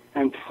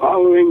and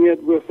following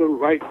it with a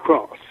right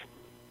cross.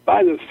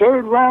 By the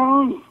third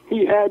round,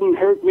 he hadn't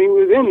hurt me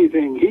with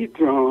anything he'd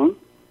thrown.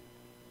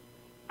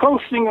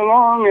 Coasting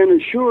along and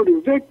assured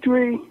of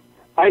victory,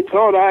 I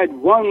thought I'd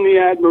won the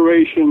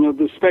admiration of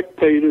the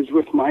spectators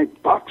with my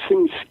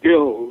boxing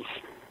skills,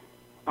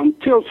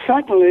 until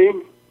suddenly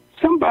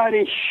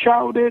somebody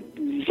shouted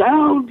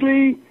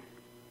loudly,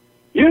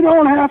 "You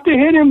don't have to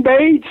hit him,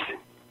 Bates.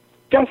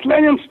 Just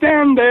let him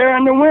stand there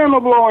and the wind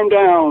will blow him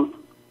down."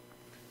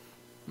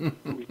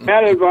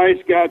 That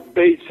advice got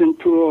Bates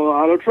into a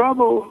lot of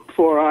trouble,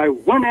 for I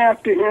went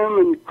after him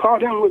and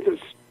caught him with a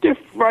stiff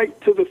right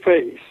to the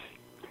face.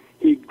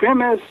 He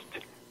grimaced,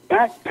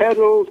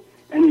 backpedaled,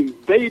 and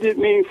evaded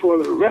me for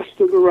the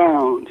rest of the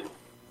round.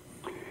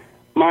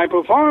 My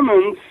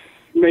performance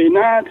may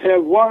not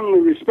have won the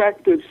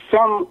respect of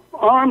some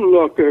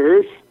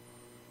onlookers,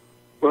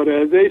 but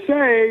as they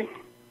say,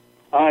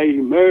 I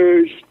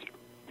emerged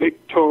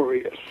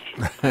victorious.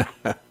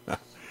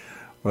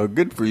 Well,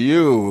 good for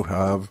you.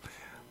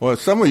 Well,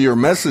 some of your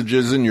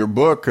messages in your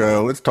book,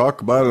 let's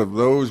talk about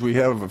those. We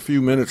have a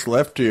few minutes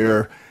left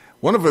here.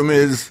 One of them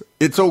is,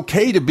 it's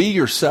okay to be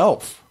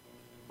yourself.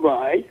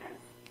 Right.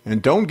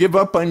 And don't give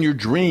up on your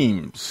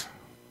dreams.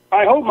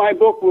 I hope my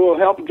book will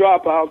help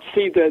dropouts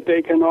see that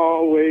they can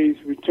always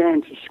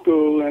return to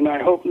school, and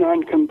I hope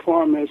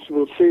nonconformists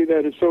will see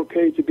that it's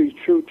okay to be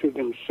true to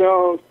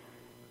themselves,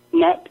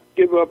 not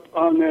give up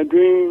on their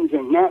dreams,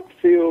 and not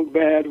feel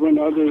bad when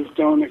others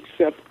don't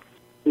accept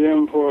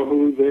them for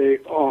who they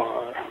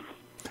are.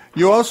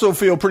 You also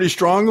feel pretty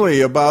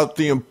strongly about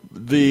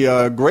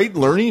the great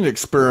learning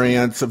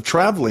experience of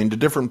traveling to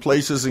different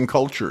places and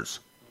cultures.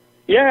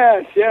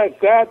 Yes,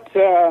 that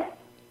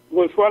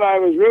was what I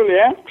was really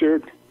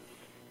after.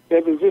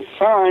 There was this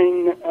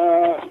sign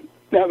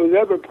that was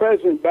ever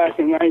present back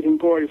in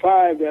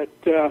 1945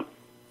 that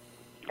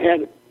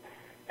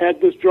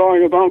had this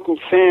drawing of Uncle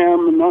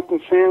Sam, and Uncle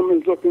Sam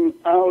is looking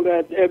out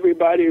at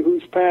everybody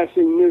who's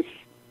passing this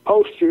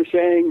poster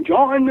saying,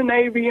 "Join the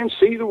Navy and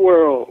see the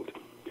world."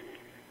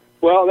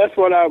 Well, that's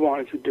what I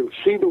wanted to do,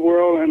 see the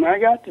world, and I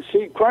got to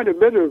see quite a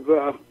bit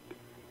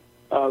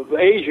of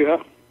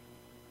Asia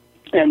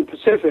and the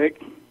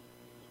Pacific.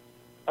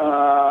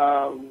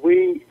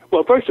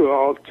 Well, first of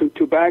all,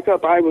 to back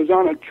up, I was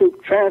on a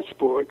troop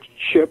transport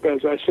ship,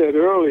 as I said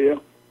earlier,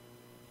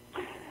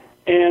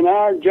 and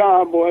our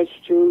job was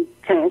to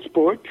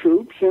transport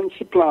troops and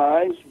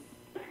supplies,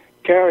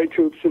 carry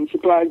troops and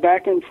supplies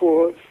back and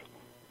forth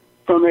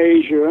from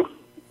Asia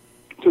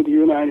to the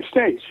United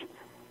States.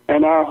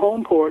 And our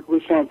home port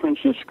was San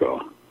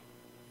Francisco.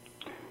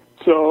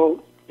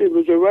 So it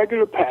was a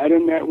regular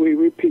pattern that we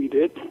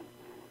repeated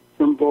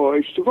from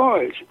voyage to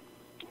voyage.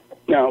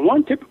 Now,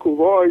 one typical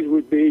voyage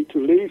would be to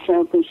leave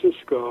San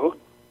Francisco,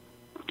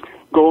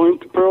 go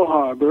into Pearl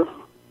Harbor,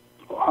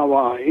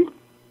 Hawaii,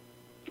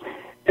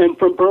 and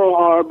from Pearl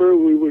Harbor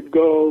we would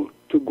go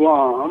to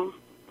Guam,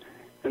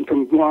 and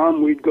from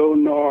Guam we'd go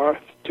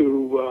north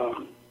to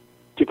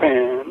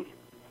Japan,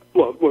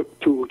 well,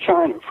 to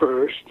China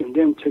first, and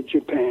then to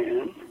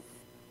Japan.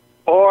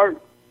 Or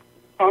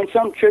on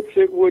some trips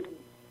it would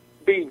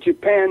be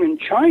Japan and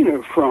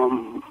China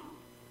from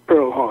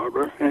Pearl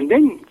Harbor, and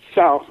then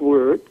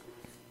southward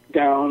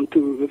down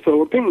to the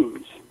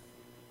Philippines.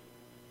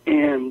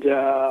 And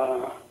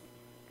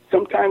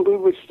sometimes we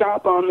would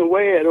stop on the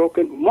way at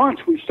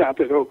once we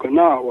stopped at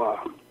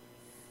Okinawa,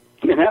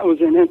 and that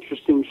was an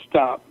interesting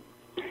stop.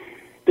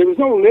 There was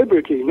no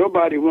liberty.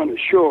 Nobody went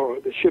ashore.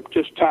 The ship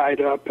just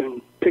tied up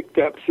and picked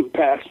up some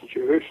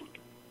passengers.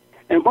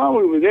 And while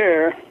we were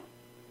there,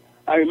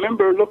 I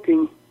remember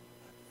looking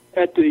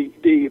at the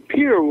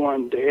pier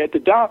one day, at the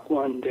dock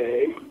one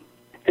day,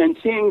 and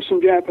seeing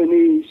some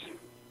Japanese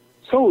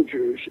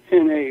soldiers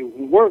in a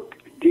work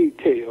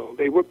detail.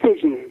 They were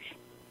prisoners,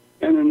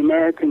 and an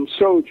American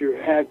soldier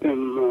had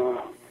them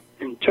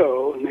in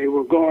tow, and they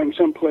were going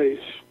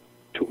someplace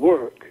to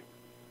work.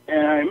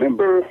 And I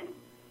remember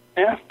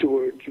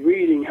afterwards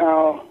reading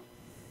how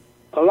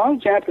a lot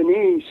of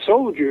Japanese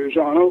soldiers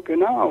on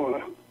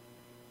Okinawa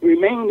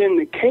remained in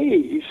the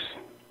caves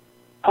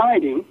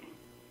hiding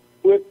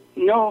with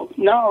no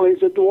knowledge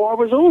that the war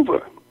was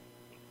over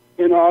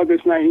in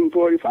August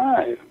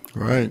 1945.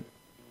 Right.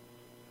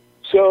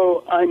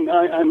 So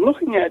I'm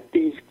looking at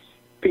these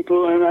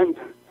people, and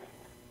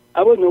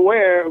I wasn't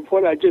aware of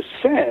what I just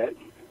said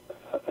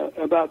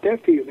about their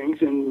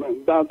feelings and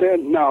about their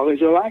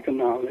knowledge or lack of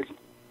knowledge.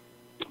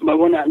 But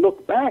when I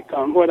look back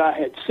on what I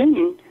had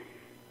seen,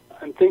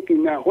 I'm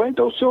thinking now, where'd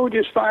that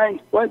soldier find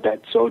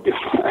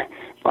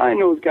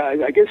those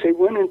guys? I guess they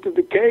went into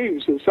the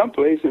caves or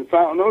someplace and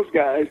found those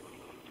guys.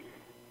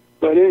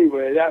 But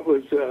anyway, that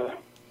was a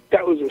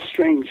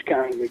strange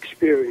kind of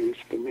experience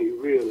for me,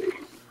 really,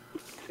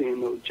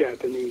 seeing those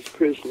Japanese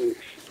prisoners.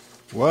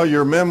 Well,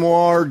 your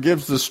memoir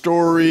gives the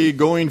story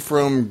going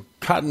from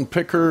cotton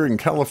picker in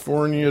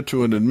California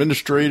to an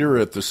administrator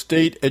at the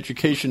State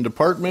Education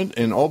Department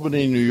in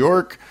Albany, New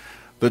York.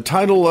 The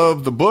title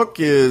of the book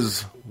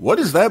is What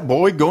is That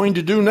Boy Going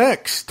to Do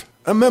Next?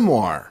 A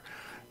Memoir.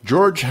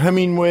 George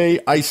Hemingway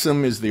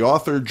Isom is the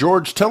author.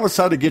 George, tell us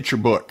how to get your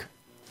book.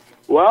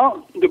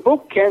 Well, the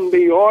book can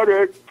be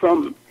ordered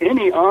from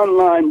any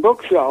online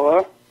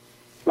bookseller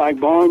like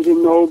Barnes &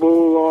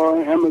 Noble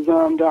or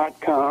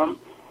Amazon.com,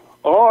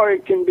 or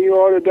it can be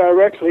ordered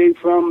directly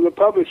from the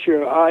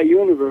publisher,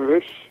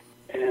 iUniverse,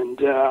 and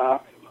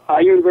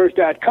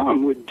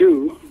iUniverse.com would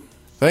do.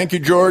 Thank you,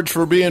 George,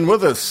 for being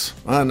with us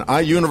on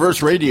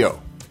iUniverse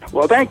Radio.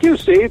 Well, thank you,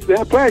 Steve. It's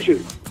been a pleasure.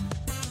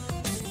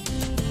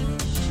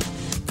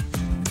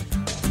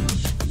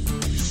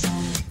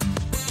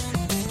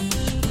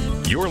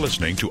 You're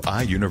listening to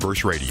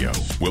iUniverse Radio.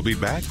 We'll be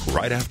back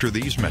right after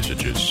these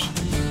messages.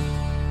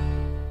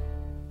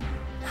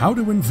 How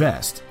to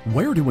invest,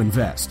 where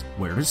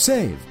to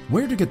save,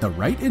 where to get the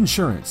right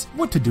insurance,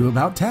 what to do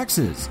about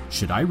taxes.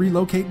 Should I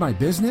relocate my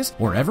business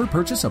or ever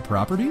purchase a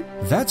property?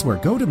 That's where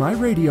Go to My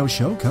Radio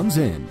Show comes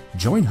in.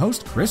 Join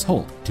host Chris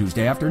Holt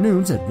Tuesday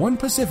afternoons at 1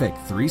 Pacific,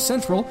 3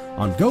 Central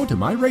on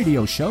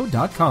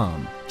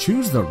GoToMyRadioShow.com.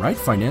 Choose the right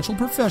financial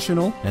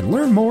professional and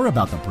learn more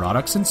about the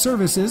products and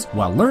services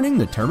while learning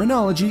the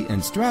terminology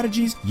and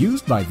strategies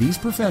used by these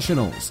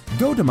professionals.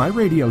 Go to My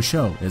Radio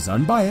Show is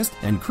unbiased,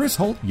 and Chris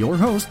Holt, your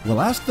host, will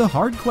ask the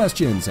hard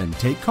questions and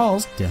take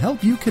calls to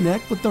help you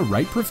connect with the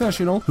right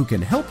professional who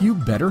can help you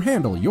better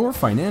handle your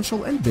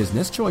financial and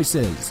business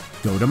choices.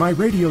 Go to My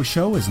Radio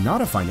Show is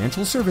not a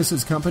financial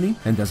services company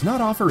and does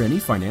not offer any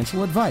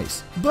financial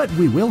advice, but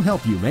we will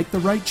help you make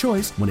the right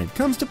choice when it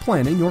comes to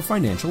planning your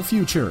financial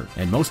future,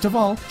 and most of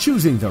all,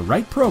 choosing the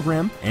right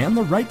program and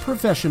the right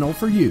professional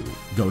for you.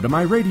 Go to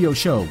My Radio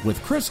Show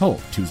with Chris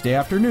Holt Tuesday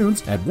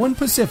afternoons at 1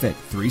 Pacific,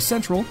 3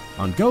 Central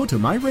on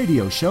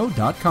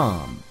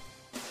GoToMyRadioShow.com.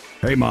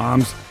 Hey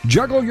moms,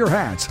 juggle your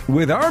hats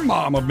with our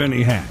mom of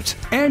many hats,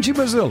 Angie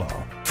Mazzillo.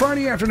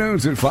 Friday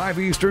afternoons at 5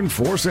 Eastern,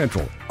 4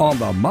 Central on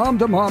the Mom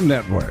to Mom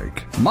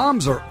Network.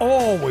 Moms are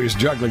always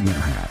juggling their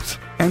hats.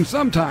 And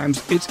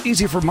sometimes it's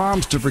easy for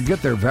moms to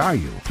forget their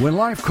value when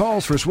life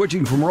calls for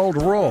switching from role to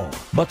role.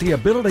 But the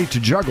ability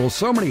to juggle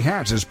so many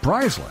hats is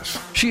priceless.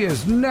 She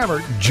is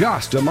never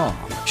just a mom.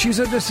 She's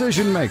a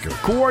decision maker,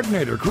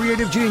 coordinator,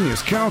 creative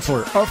genius,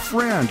 counselor, a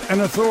friend,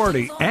 an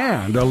authority,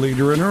 and a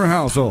leader in her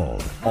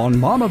household. On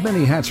Mom of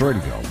Many Hats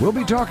Radio, we'll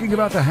be talking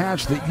about the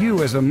hats that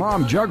you as a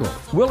mom juggle.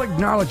 We'll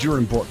acknowledge your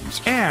importance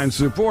and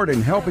support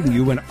in helping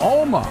you and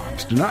all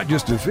moms to not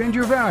just defend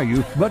your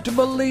value, but to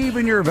believe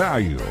in your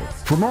value.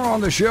 For more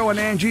on the show and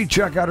Angie,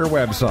 check out her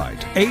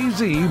website,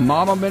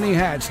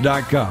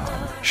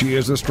 azmamamanyhats.com. She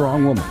is a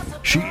strong woman.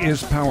 She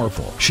is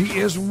powerful. She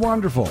is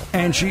wonderful.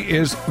 And she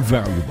is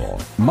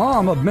valuable.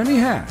 Mom of Many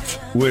Hats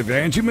with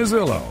Angie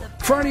Mazzillo.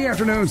 Friday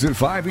afternoons at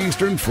 5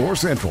 Eastern, 4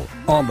 Central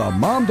on the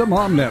Mom to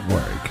Mom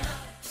Network.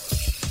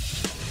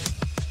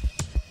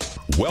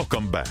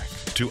 Welcome back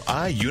to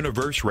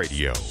iUniverse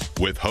Radio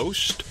with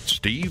host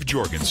Steve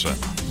Jorgensen.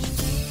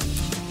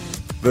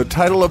 The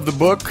title of the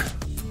book,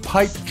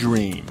 Pipe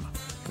Dream,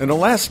 an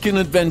Alaskan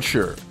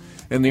adventure.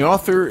 And the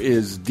author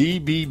is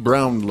D.B.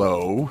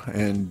 Brownlow,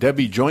 and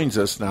Debbie joins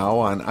us now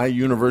on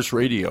iUniverse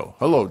Radio.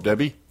 Hello,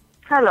 Debbie.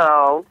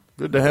 Hello.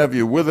 Good to have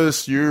you with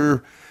us.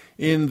 You're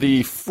in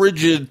the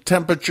frigid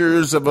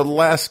temperatures of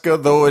Alaska,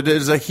 though it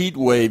is a heat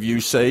wave, you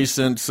say,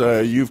 since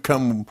you've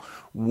come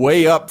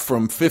way up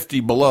from 50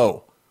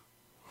 below.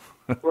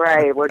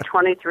 Right, we're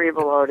 23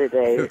 below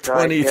today. So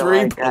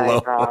 23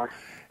 below.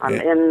 I'm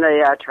in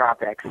the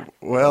tropics.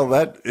 Well,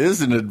 that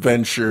is an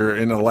adventure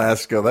in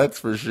Alaska, that's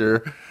for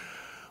sure.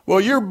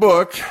 Well, your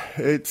book,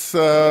 it's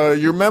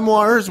your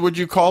memoirs, would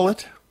you call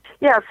it?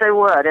 Yes, I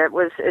would.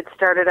 It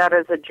started out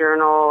as a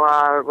journal,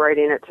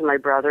 writing it to my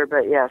brother,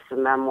 but yes, a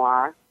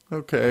memoir.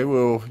 Okay,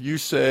 well, you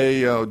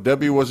say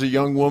Debbie was a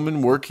young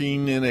woman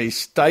working in a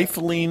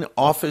stifling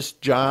office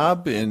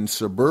job in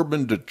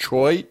suburban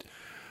Detroit,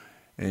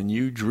 and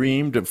you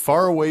dreamed of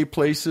faraway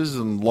places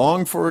and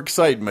longed for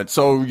excitement.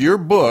 So your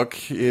book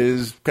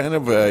is kind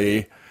of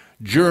a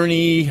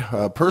journey,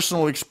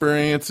 personal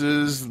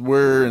experiences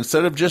where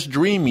instead of just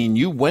dreaming,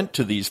 you went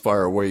to these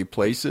faraway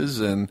places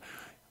and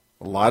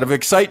a lot of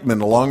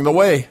excitement along the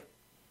way.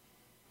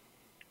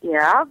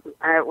 Yeah,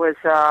 it was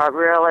a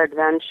real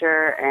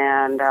adventure,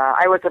 and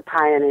I was a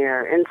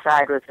pioneer.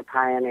 Inside was a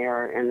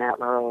pioneer in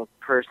that little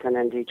person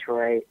in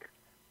Detroit.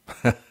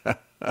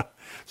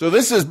 So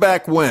this is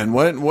back when?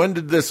 When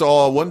did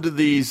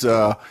these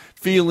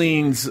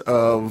feelings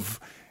of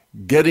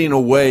getting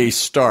away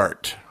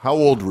start? How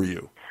old were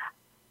you?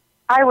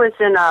 I was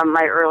in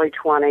my early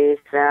 20s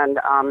and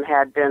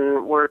had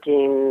been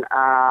working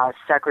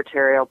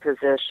secretarial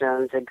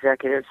positions,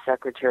 executive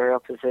secretarial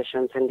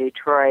positions in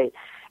Detroit.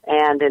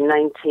 And in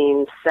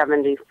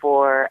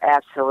 1974,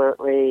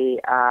 absolutely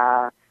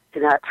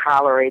did not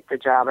tolerate the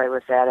job I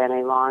was at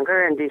any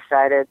longer, and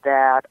decided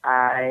that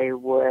I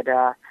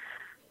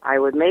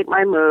would make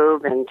my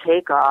move and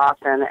take off,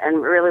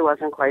 and really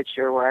wasn't quite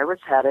sure where I was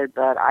headed,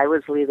 but I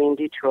was leaving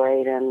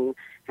Detroit and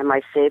in my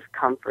safe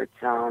comfort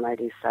zone, I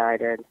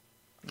decided.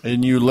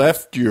 And you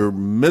left your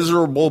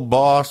miserable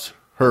boss,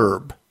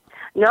 Herb.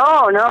 No,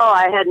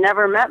 I had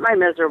never met my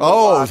miserable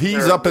boss. Oh,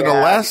 he's up in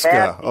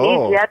Alaska.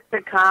 He's yet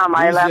to come.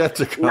 I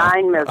left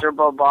 9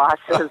 miserable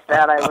bosses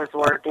that I was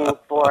working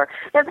for.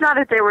 It's not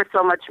that they were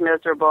so much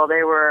miserable.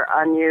 They were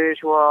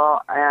unusual,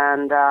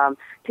 and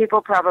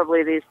people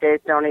probably these days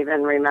don't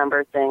even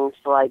remember things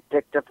like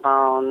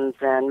dictaphones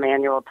and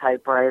manual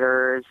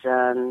typewriters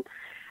and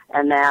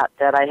that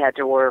I had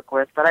to work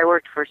with. But I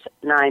worked for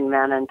 9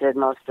 men and did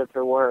most of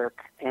the work.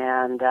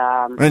 And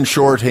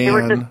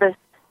shorthand.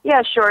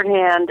 Yeah,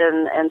 shorthand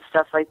and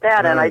stuff like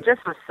that. Right. And I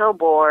just was so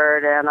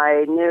bored, and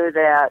I knew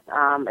that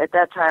at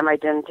that time I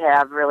didn't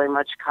have really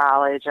much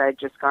college. I'd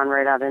just gone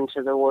right out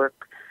into the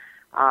work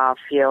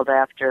field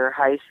after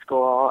high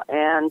school,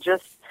 and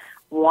just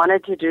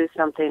wanted to do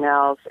something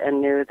else, and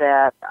knew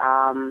that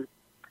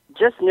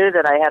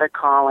I had a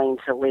calling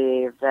to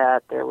leave,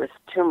 that there was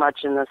too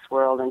much in this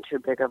world and too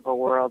big of a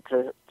world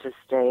to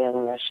stay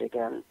in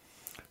Michigan.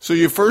 So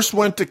you first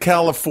went to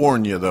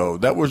California, though.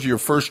 That was your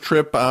first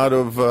trip out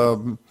of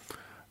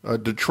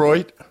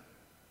Detroit?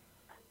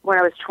 When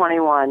I was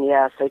 21,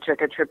 yes. I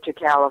took a trip to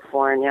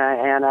California,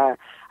 and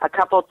a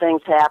couple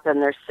things happened.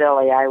 They're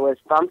silly. I was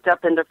bumped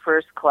up into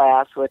first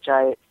class, which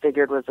I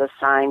figured was a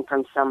sign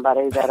from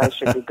somebody that I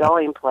should be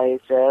going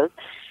places.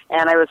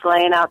 And I was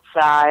laying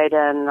outside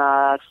and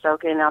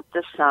soaking up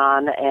the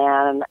sun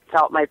and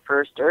felt my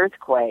first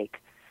earthquake.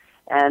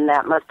 And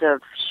that must have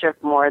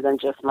shook more than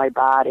just my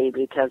body,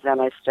 because then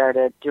I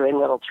started doing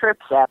little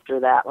trips after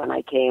that when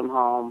I came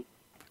home.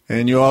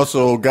 And you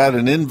also got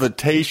an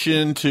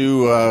invitation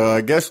to,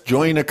 I guess,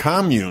 join a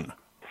commune.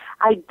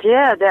 I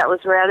did. That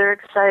was rather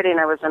exciting.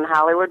 I was on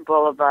Hollywood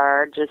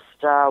Boulevard just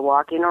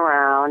walking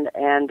around,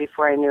 and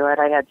before I knew it,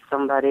 I had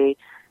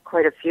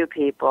quite a few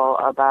people,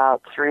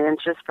 about 3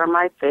 inches from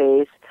my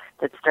face,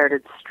 that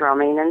started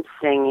strumming and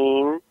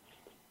singing.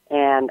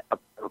 And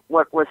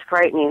what was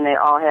frightening, they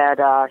all had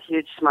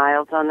huge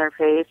smiles on their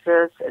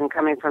faces, and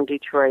coming from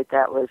Detroit,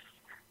 that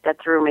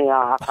threw me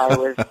off. I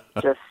was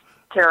just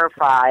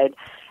terrified,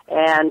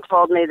 and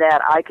told me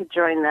that I could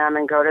join them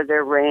and go to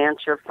their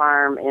ranch or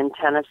farm in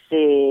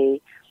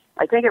Tennessee.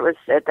 I think it was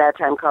at that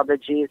time called the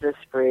Jesus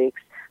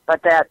Freaks,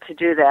 but that to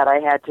do that, I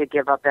had to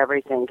give up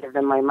everything, give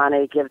them my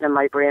money, give them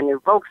my brand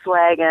new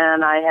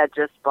Volkswagen I had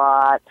just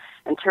bought,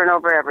 and turn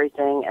over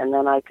everything, and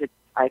then I could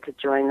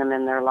join them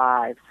in their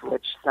lives,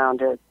 which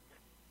sounded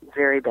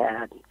very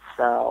bad.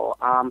 So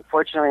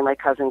fortunately, my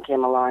cousin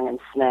came along and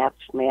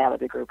snatched me out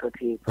of the group of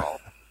people.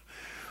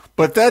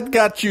 But that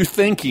got you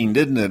thinking,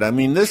 didn't it? I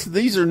mean,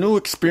 these are new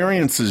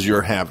experiences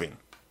you're having.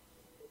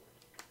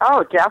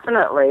 Oh,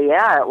 definitely,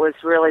 yeah. It was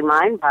really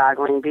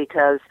mind-boggling,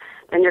 because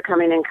then you're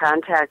coming in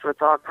contact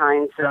with all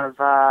kinds of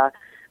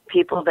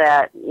people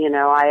that,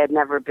 I had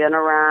never been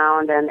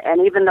around.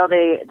 And even though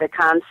the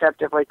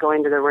concept of, like,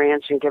 going to the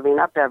ranch and giving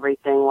up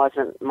everything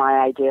wasn't my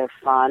idea of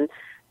fun,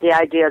 the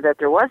idea that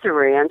there was a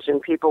ranch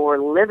and people were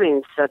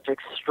living such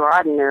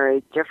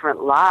extraordinary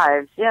different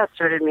lives,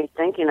 started me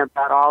thinking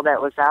about all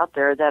that was out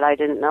there that I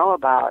didn't know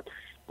about,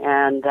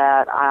 and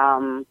that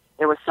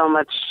there was so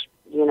much,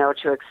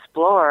 to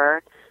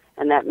explore,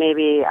 and that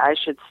maybe I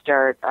should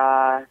start,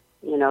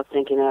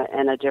 thinking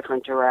in a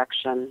different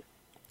direction.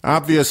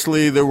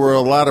 Obviously, there were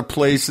a lot of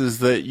places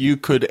that you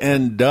could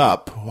end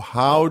up.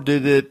 How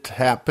did it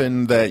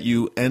happen that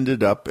you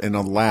ended up in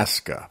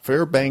Alaska,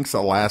 Fairbanks,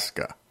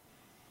 Alaska?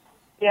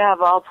 Yeah,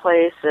 of all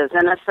places,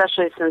 and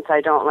especially since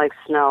I don't like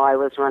snow, I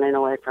was running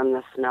away from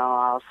the snow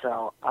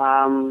also.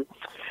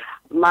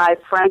 My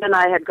friend and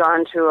I had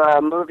gone to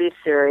a movie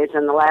series,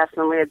 and the last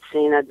one we had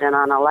seen had been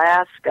on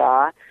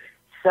Alaska.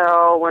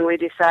 So when we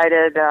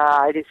decided,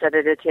 I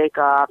decided to take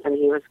off, and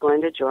he was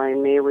going to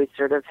join me. We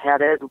sort of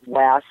headed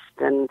west,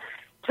 and it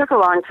took a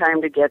long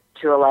time to get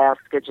to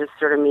Alaska. Just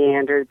sort of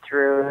meandered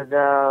through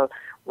the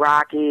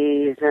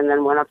Rockies, and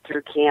then went up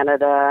through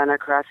Canada and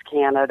across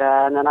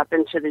Canada, and then up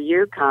into the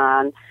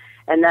Yukon.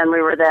 And then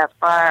we were that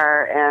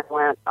far and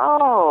went,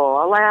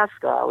 oh,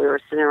 Alaska. We were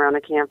sitting around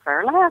a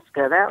campfire.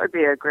 Alaska, that would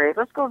be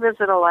let's go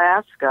visit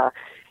Alaska.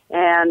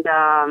 And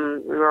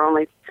we were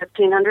only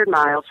 1,500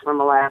 miles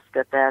from Alaska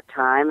at that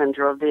time, and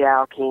drove the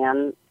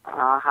Alaskan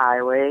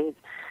highway,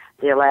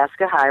 the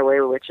Alaska Highway,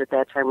 which at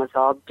that time was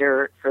all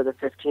dirt for the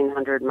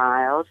 1,500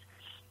 miles,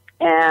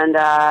 and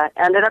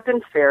ended up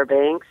in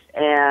Fairbanks.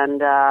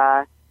 And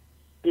I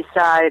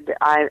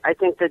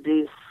think the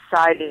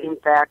deciding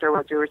factor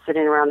was we were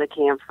sitting around the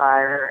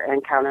campfire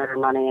and counted our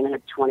money and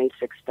had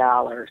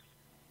 $26.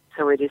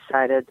 So we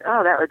decided,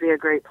 that would be a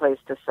great place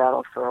to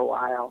settle for a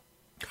while.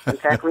 In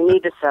fact, we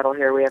need to settle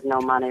here. We have no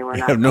money. We're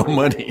not have no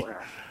money.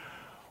 Anywhere.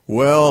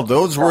 Well,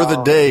 those were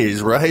the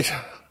days, right?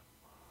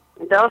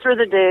 Those were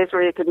the days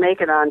where you could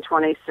make it on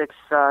 $26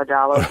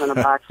 and a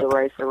box of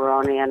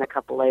rice-a-roni and a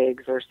couple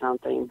eggs or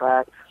something.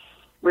 But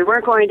we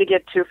weren't going to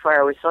get too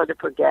far. We still had to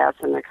put gas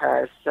in the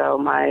car. So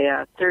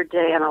my third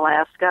day in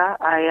Alaska,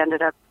 I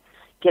ended up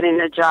getting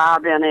a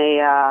job in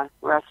a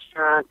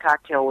restaurant,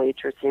 cocktail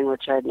waitressing,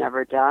 which I'd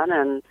never done,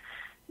 and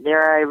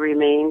there I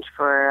remained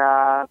for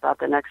about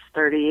the next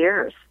 30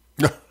 years.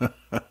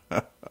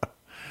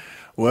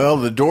 Well,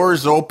 the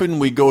doors open,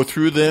 we go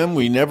through them.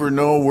 We never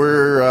know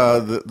where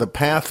the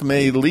path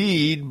may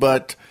lead,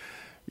 but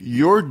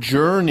your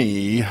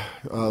journey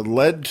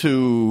led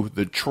to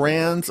the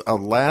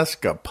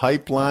Trans-Alaska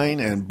Pipeline,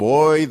 and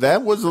boy,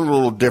 that was a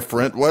little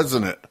different,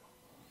 wasn't it?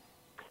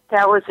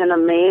 That was an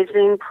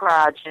amazing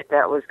project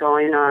that was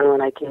going on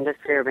when I came to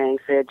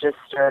Fairbanks. They had just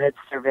started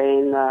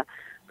surveying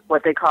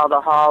what they call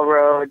the haul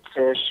road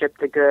to ship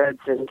the goods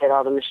and get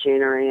all the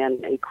machinery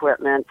and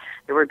equipment.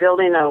 They were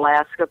building an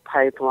Alaska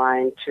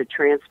pipeline to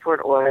transport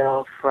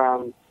oil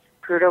from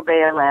Prudhoe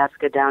Bay,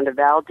 Alaska, down to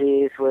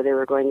Valdez, where they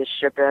were going to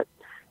ship it,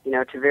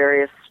 to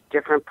various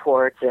different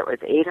ports. It was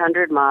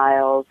 800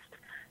 miles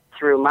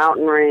through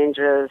mountain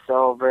ranges,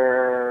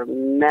 over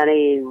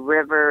many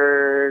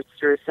rivers,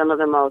 through some of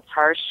the most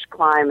harsh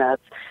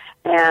climates.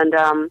 And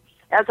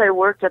as I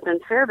worked up in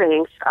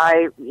Fairbanks,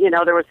 there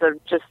was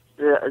just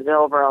the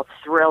overall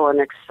thrill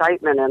and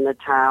excitement in the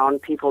town,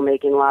 people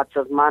making lots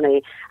of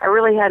money. I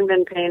really hadn't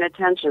been paying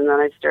attention. Then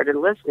I started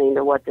listening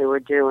to what they were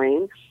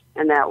doing,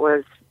 and that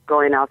was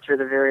going out through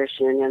the various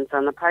unions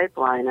on the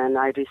pipeline. And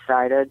I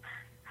decided,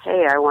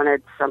 hey, I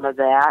wanted some of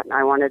that.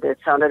 It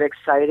sounded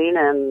exciting,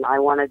 and I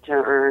wanted to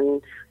earn,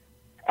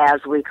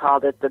 as we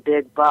called it, the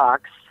big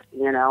bucks,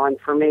 and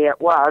for me it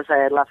was. I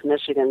had left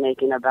Michigan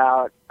making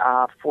about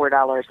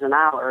 $4 an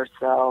hour,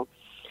 so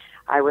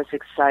I was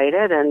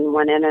excited and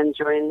went in and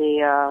joined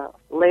the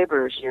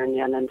laborers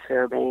union in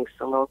Fairbanks,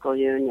 the local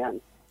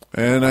union.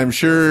 And I'm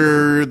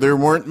sure there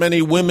weren't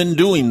many women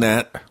doing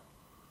that.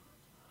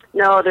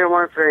 No, there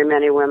weren't very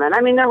many women.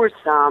 I mean, there were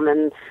some,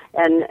 and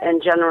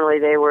generally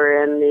they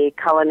were in the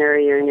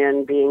culinary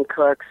union, being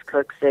cooks,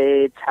 cook's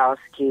aides,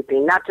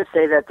 housekeeping. Not to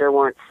say that there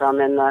weren't some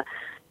in the,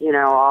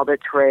 all the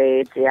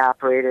trades, the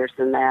operators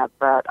and that,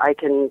 but I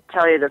can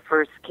tell you the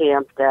first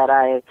camp that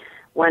I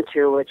went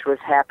to, which was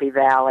Happy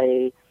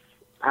Valley,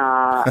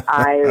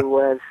 I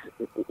was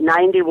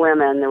 90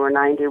 women. There were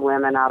 90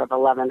 women out of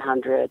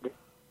 1,100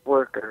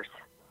 workers.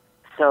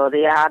 So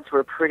the odds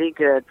were pretty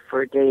good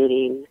for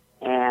dating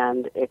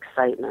and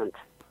excitement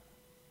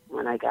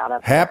when I got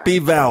up Happy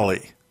there.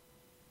 Valley.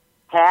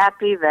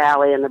 Happy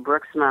Valley in the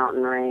Brooks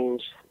Mountain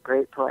Range.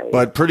 Great place.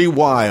 But pretty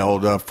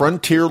wild,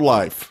 frontier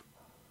life.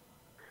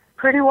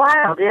 Pretty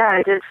wild, yeah.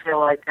 I did feel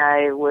like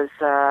I was,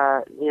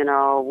 I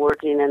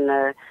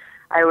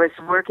was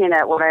working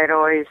at what I'd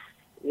always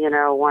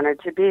wanted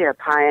to be, a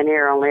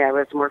pioneer, only I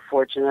was more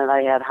fortunate.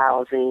 I had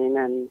housing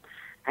and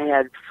I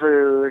had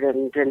food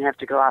and didn't have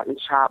to go out and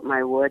chop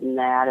my wood and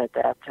that at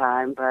that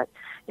time. But,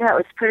 yeah, it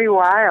was pretty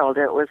wild.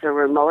 It was a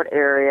remote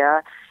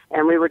area,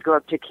 and we would go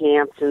up to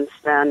camps and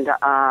spend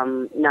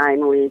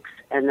 9 weeks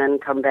and then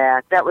come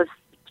back. That was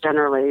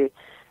generally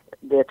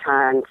the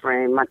time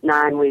frame,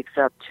 9 weeks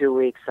up, 2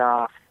 weeks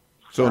off.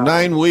 So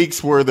 9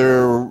 weeks where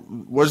there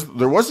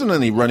wasn't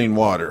any running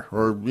water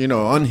or,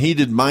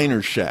 unheated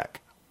miner's shack.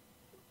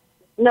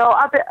 No,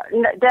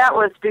 that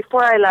was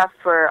before I left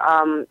for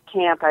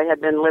camp. I had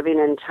been living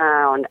in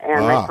town,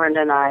 and my friend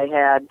and I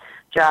had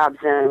jobs,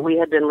 and we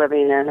had been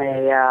living in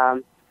a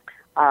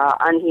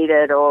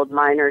unheated old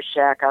miner's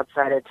shack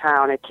outside of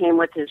town. It came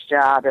with his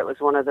job. It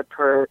was one of the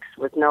perks,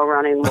 with no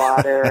running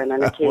water and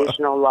an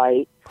occasional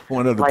light.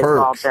 One of the light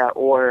perks. bulb that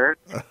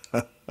worked.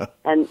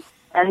 and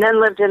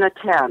then lived in a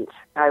tent.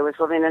 I was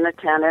living in a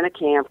tent in a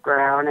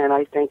campground, and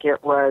I think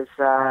it was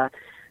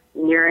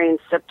nearing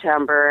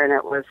September, and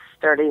it was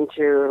starting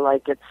to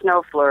get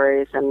snow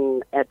flurries,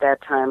 and at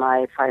that time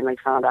I finally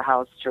found a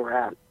house to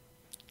rent.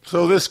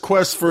 So this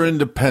quest for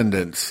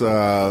independence,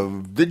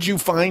 did you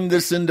find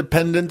this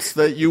independence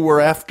that you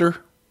were after?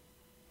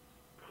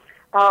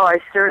 Oh, I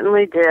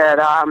certainly did.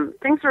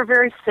 Things were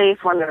very safe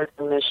when I was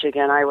in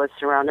Michigan. I was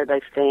surrounded by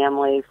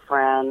family,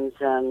 friends,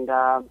 and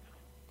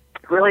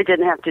really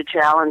didn't have to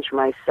challenge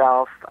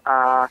myself.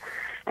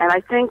 And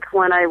I think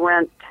when I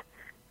went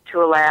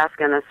to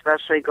Alaska, and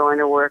especially going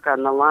to work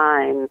on the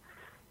line,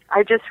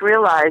 I just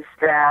realized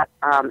that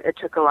it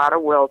took a lot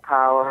of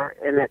willpower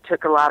and it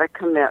took a lot of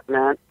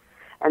commitment,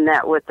 and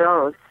that with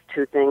those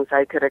two things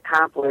I could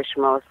accomplish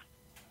most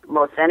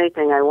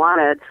anything I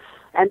wanted.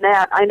 And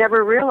that I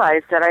never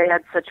realized that I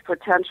had such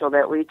potential,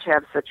 that we each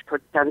have such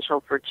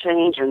potential for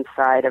change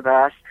inside of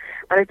us.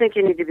 But I think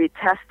you need to be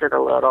tested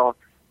a little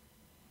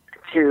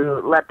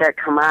to let that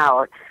come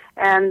out.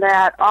 And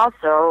that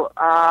also,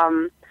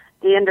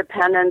 the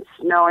independence,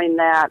 knowing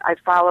that I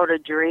followed a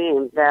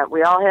dream, that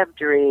we all have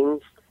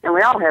dreams, and we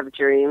all have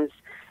dreams,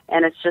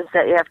 and it's just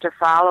that you have to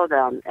follow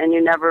them. And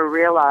you never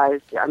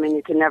realize,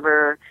 you can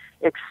never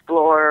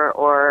explore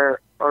or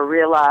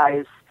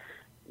realize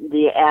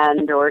the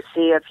end or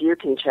see if you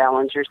can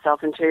challenge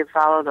yourself until you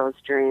follow those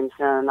dreams.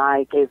 And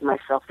I gave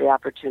myself the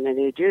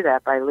opportunity to do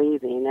that by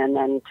leaving and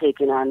then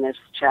taking on this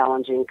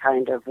challenging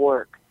kind of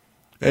work.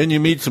 And you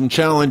meet some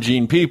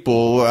challenging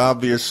people,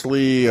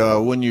 obviously,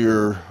 when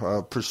you're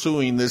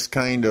pursuing this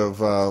kind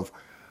of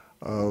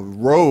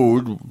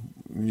road,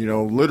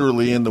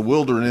 literally in the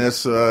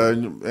wilderness.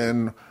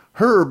 And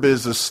Herb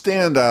is a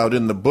standout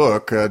in the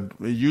book.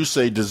 You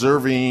say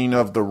deserving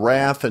of the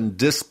wrath and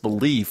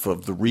disbelief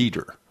of the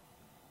reader.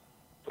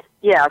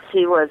 Yes,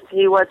 he was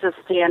a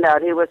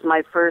standout. He was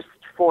my first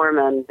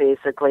foreman,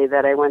 basically,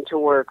 that I went to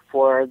work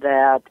for,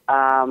 that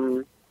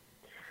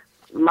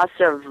must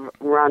have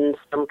run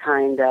some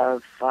kind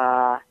of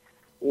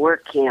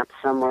work camp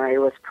somewhere. He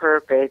was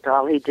perfect.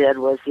 All he did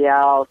was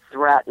yell,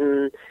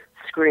 threaten,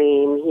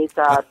 scream. He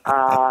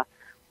thought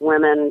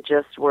women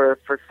just were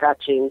for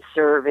fetching,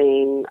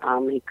 serving.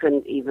 He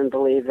couldn't even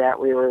believe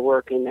that we were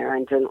working there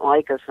and didn't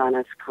like us on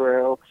his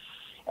crew,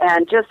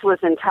 and just was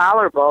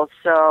intolerable.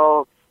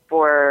 So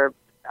for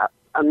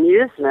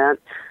amusement,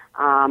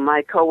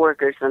 my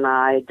coworkers and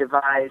I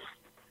devised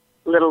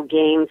little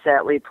games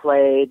that we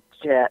played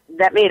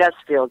that made us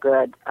feel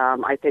good.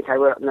 I think I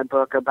wrote in the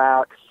book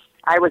about,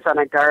 I was on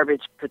a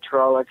garbage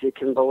patrol, if you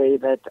can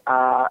believe it,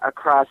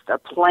 across a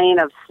plain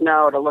of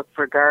snow to look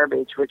for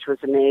garbage, which was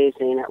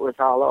amazing. It was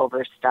all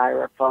over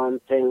styrofoam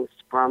things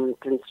from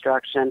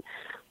construction.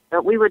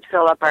 But we would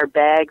fill up our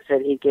bags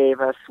that he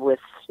gave us with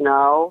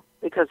snow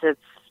because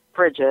it's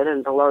frigid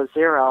and below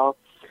zero,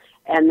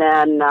 and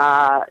then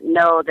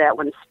know that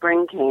when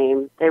spring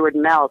came, they would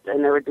melt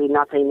and there would be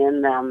nothing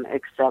in them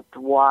except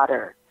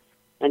water.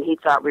 And he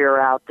thought we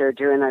were out there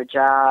doing our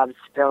jobs,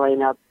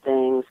 filling up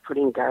things,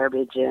 putting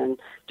garbage in,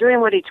 doing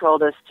what he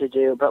told us to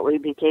do. But we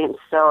became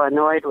so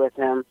annoyed with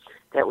him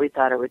that we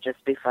thought it would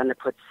just be fun to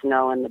put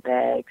snow in the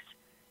bags.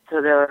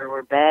 So there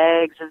were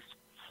bags of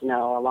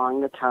snow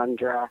along the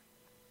tundra,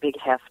 big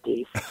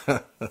hefties.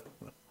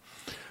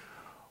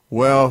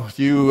 Well,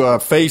 you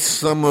faced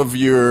some of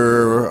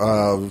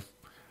your,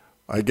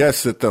 I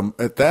guess at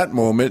that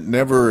moment,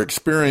 never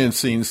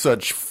experiencing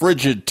such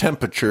frigid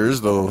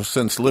temperatures, though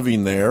since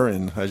living there,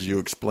 and as you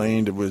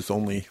explained, it was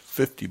only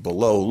 50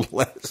 below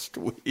last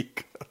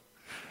week.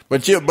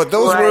 But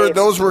those right.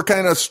 those were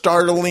kind of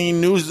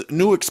startling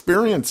new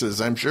experiences.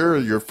 I'm sure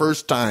your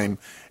first time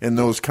in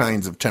those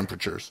kinds of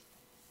temperatures.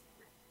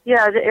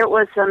 Yeah, it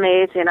was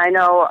amazing. I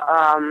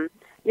know.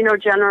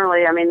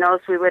 Generally, those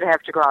we would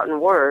have to go out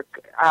and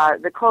work.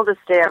 The coldest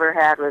day I ever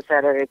had was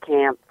at a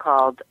camp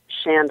called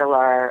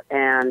Chandelar,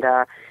 and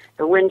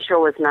the wind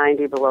chill was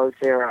 90 below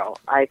zero.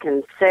 I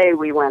can say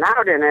we went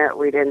out in it.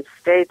 We didn't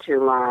stay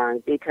too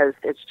long because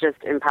it's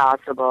just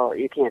impossible.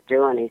 You can't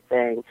do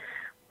anything.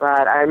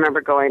 But I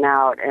remember going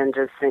out and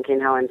just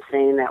thinking how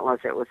insane that was.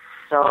 It was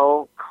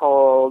so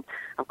cold.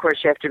 Of course,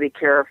 you have to be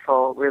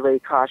careful, really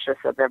cautious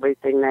of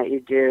everything that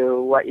you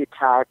do, what you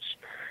touch.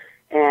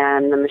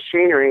 And the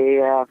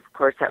machinery, of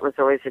course, that was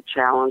always a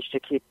challenge to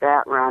keep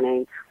that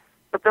running.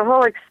 But the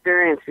whole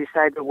experience,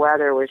 beside the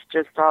weather, was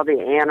just all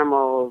the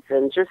animals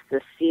and just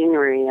the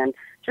scenery and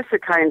just the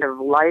kind of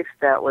life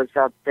that was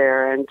up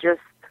there and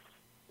just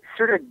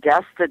sort of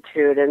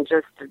destitute and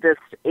just this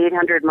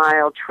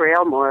 800-mile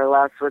trail, more or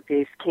less, with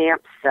these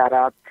camps set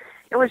up.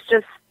 It was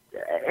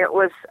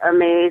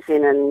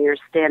amazing, and you're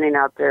standing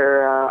out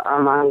there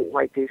among,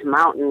 these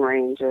mountain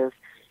ranges.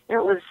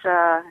 It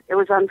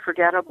was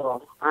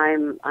unforgettable.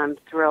 I'm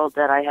thrilled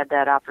that I had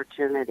that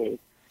opportunity.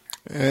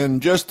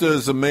 And just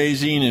as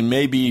amazing, and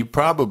maybe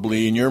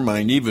probably in your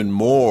mind even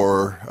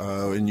more,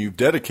 and you've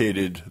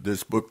dedicated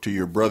this book to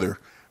your brother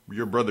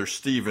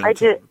Stephen. I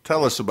did.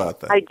 Tell us about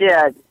that. I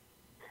did.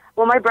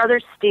 Well, my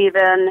brother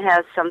Stephen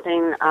has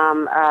something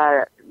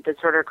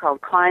disorder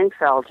called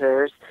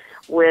Klinefelter's,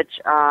 which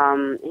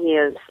he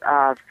is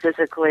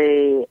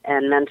physically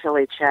and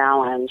mentally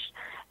challenged.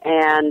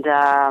 And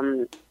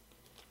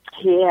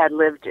he had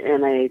lived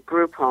in a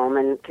group home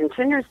and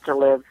continues to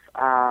live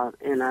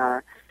in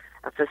a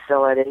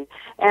facility.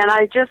 And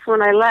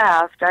when I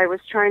left, I was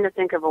trying to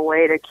think of a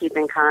way to keep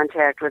in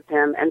contact with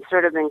him and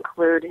sort of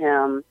include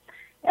him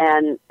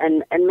and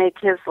make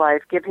his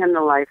life, give him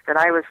the life that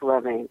I was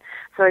living.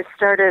 So I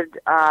started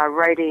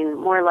writing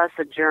more or less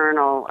a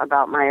journal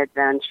about my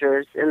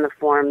adventures in the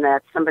form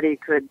that somebody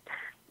could,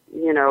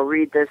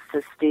 read this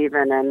to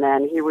Stephen, and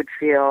then he would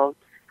feel,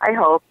 I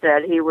hope,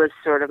 that he was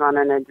sort of on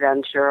an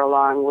adventure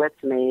along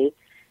with me.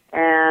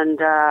 And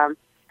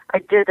I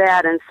did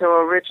that, and so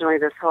originally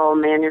this whole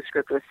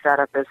manuscript was set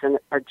up as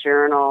a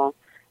journal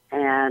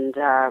and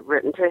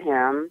written to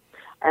him,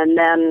 and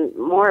then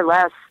more or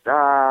less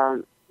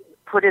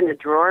put in a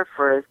drawer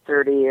for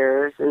 30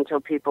 years until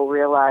people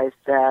realized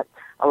that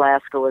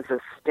Alaska was a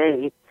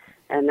state,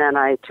 and then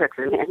I took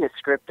the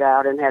manuscript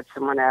out and had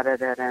someone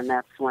edit it, and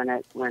that's when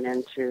it went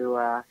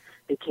into,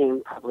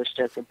 became published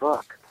as a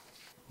book.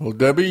 Well,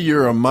 Debbie,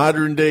 you're a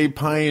modern-day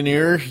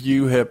pioneer.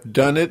 You have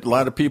done it. A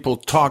lot of people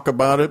talk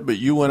about it, but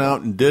you went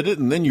out and did it,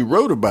 and then you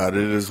wrote about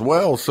it as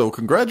well. So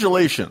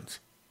congratulations.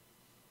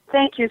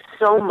 Thank you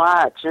so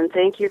much, and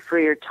thank you for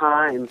your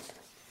time.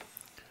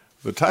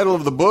 The title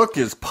of the book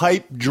is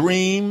Pipe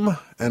Dream,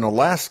 an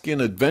Alaskan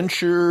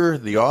Adventure,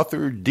 the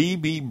author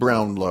D.B.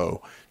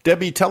 Brownlow.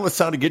 Debbie, tell us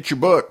how to get your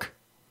book.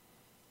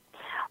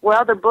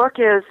 Well, the book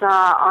is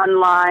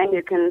online.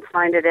 You can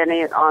find it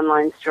any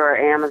online store,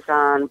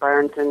 Amazon,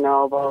 Barnes &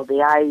 Noble,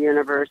 the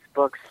iUniverse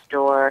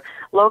bookstore.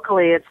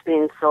 Locally, it's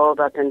being sold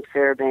up in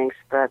Fairbanks,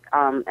 but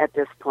at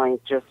this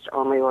point, just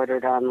only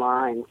ordered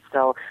online.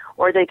 So,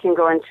 or they can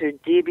go into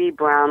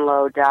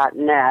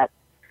dbbrownlow.net,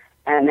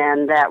 and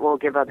then that will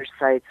give other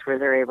sites where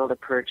they're able to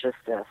purchase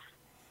this.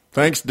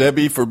 Thanks,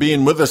 Debbie, for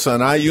being with us on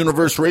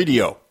iUniverse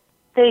Radio.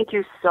 Thank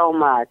you so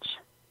much.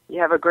 You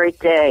have a great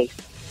day.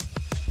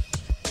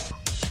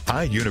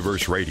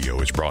 iUniverse Radio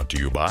is brought to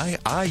you by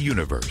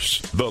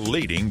iUniverse, the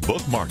leading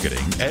book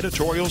marketing,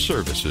 editorial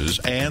services,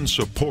 and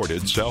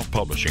supported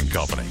self-publishing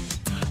company.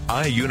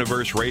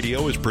 iUniverse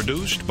Radio is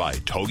produced by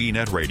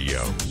TogiNet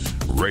Radio.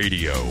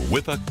 Radio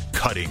with a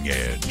cutting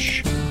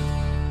edge.